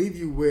and leave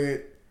you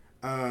with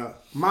my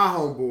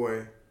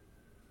homeboy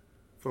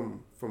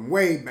from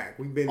way back.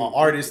 We've been An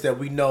artist that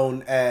we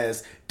known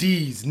as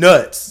D's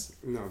Nuts.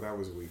 No, that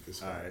was weak as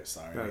fuck. All right,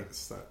 sorry. That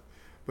sucked.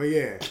 But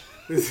yeah,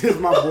 this is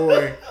my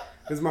boy.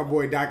 This is my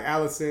boy Doc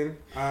Allison.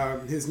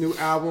 His new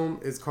album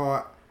is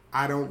called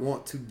 "I Don't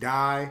Want to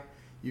Die."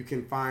 You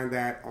can find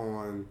that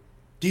on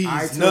D's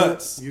iTunes.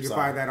 Nuts. You can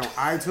Sorry. find that on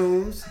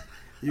iTunes.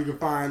 You can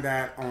find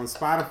that on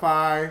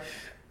Spotify.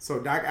 So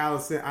Doc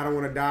Allison, "I Don't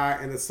Want to Die,"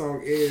 and the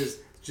song is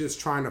 "Just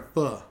Trying to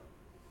Fuh."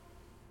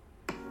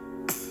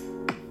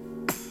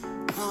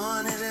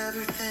 Wanted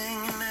everything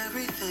and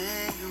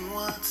everything at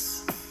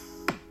once,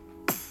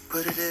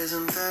 but it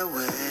isn't that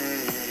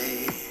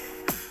way.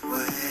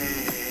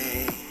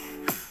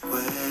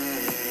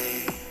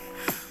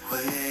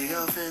 Way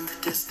off in the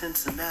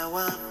distance, and now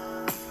I'm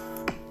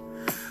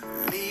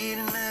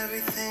needing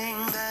everything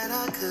that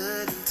I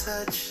couldn't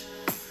touch,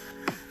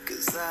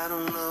 'cause I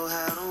don't know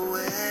how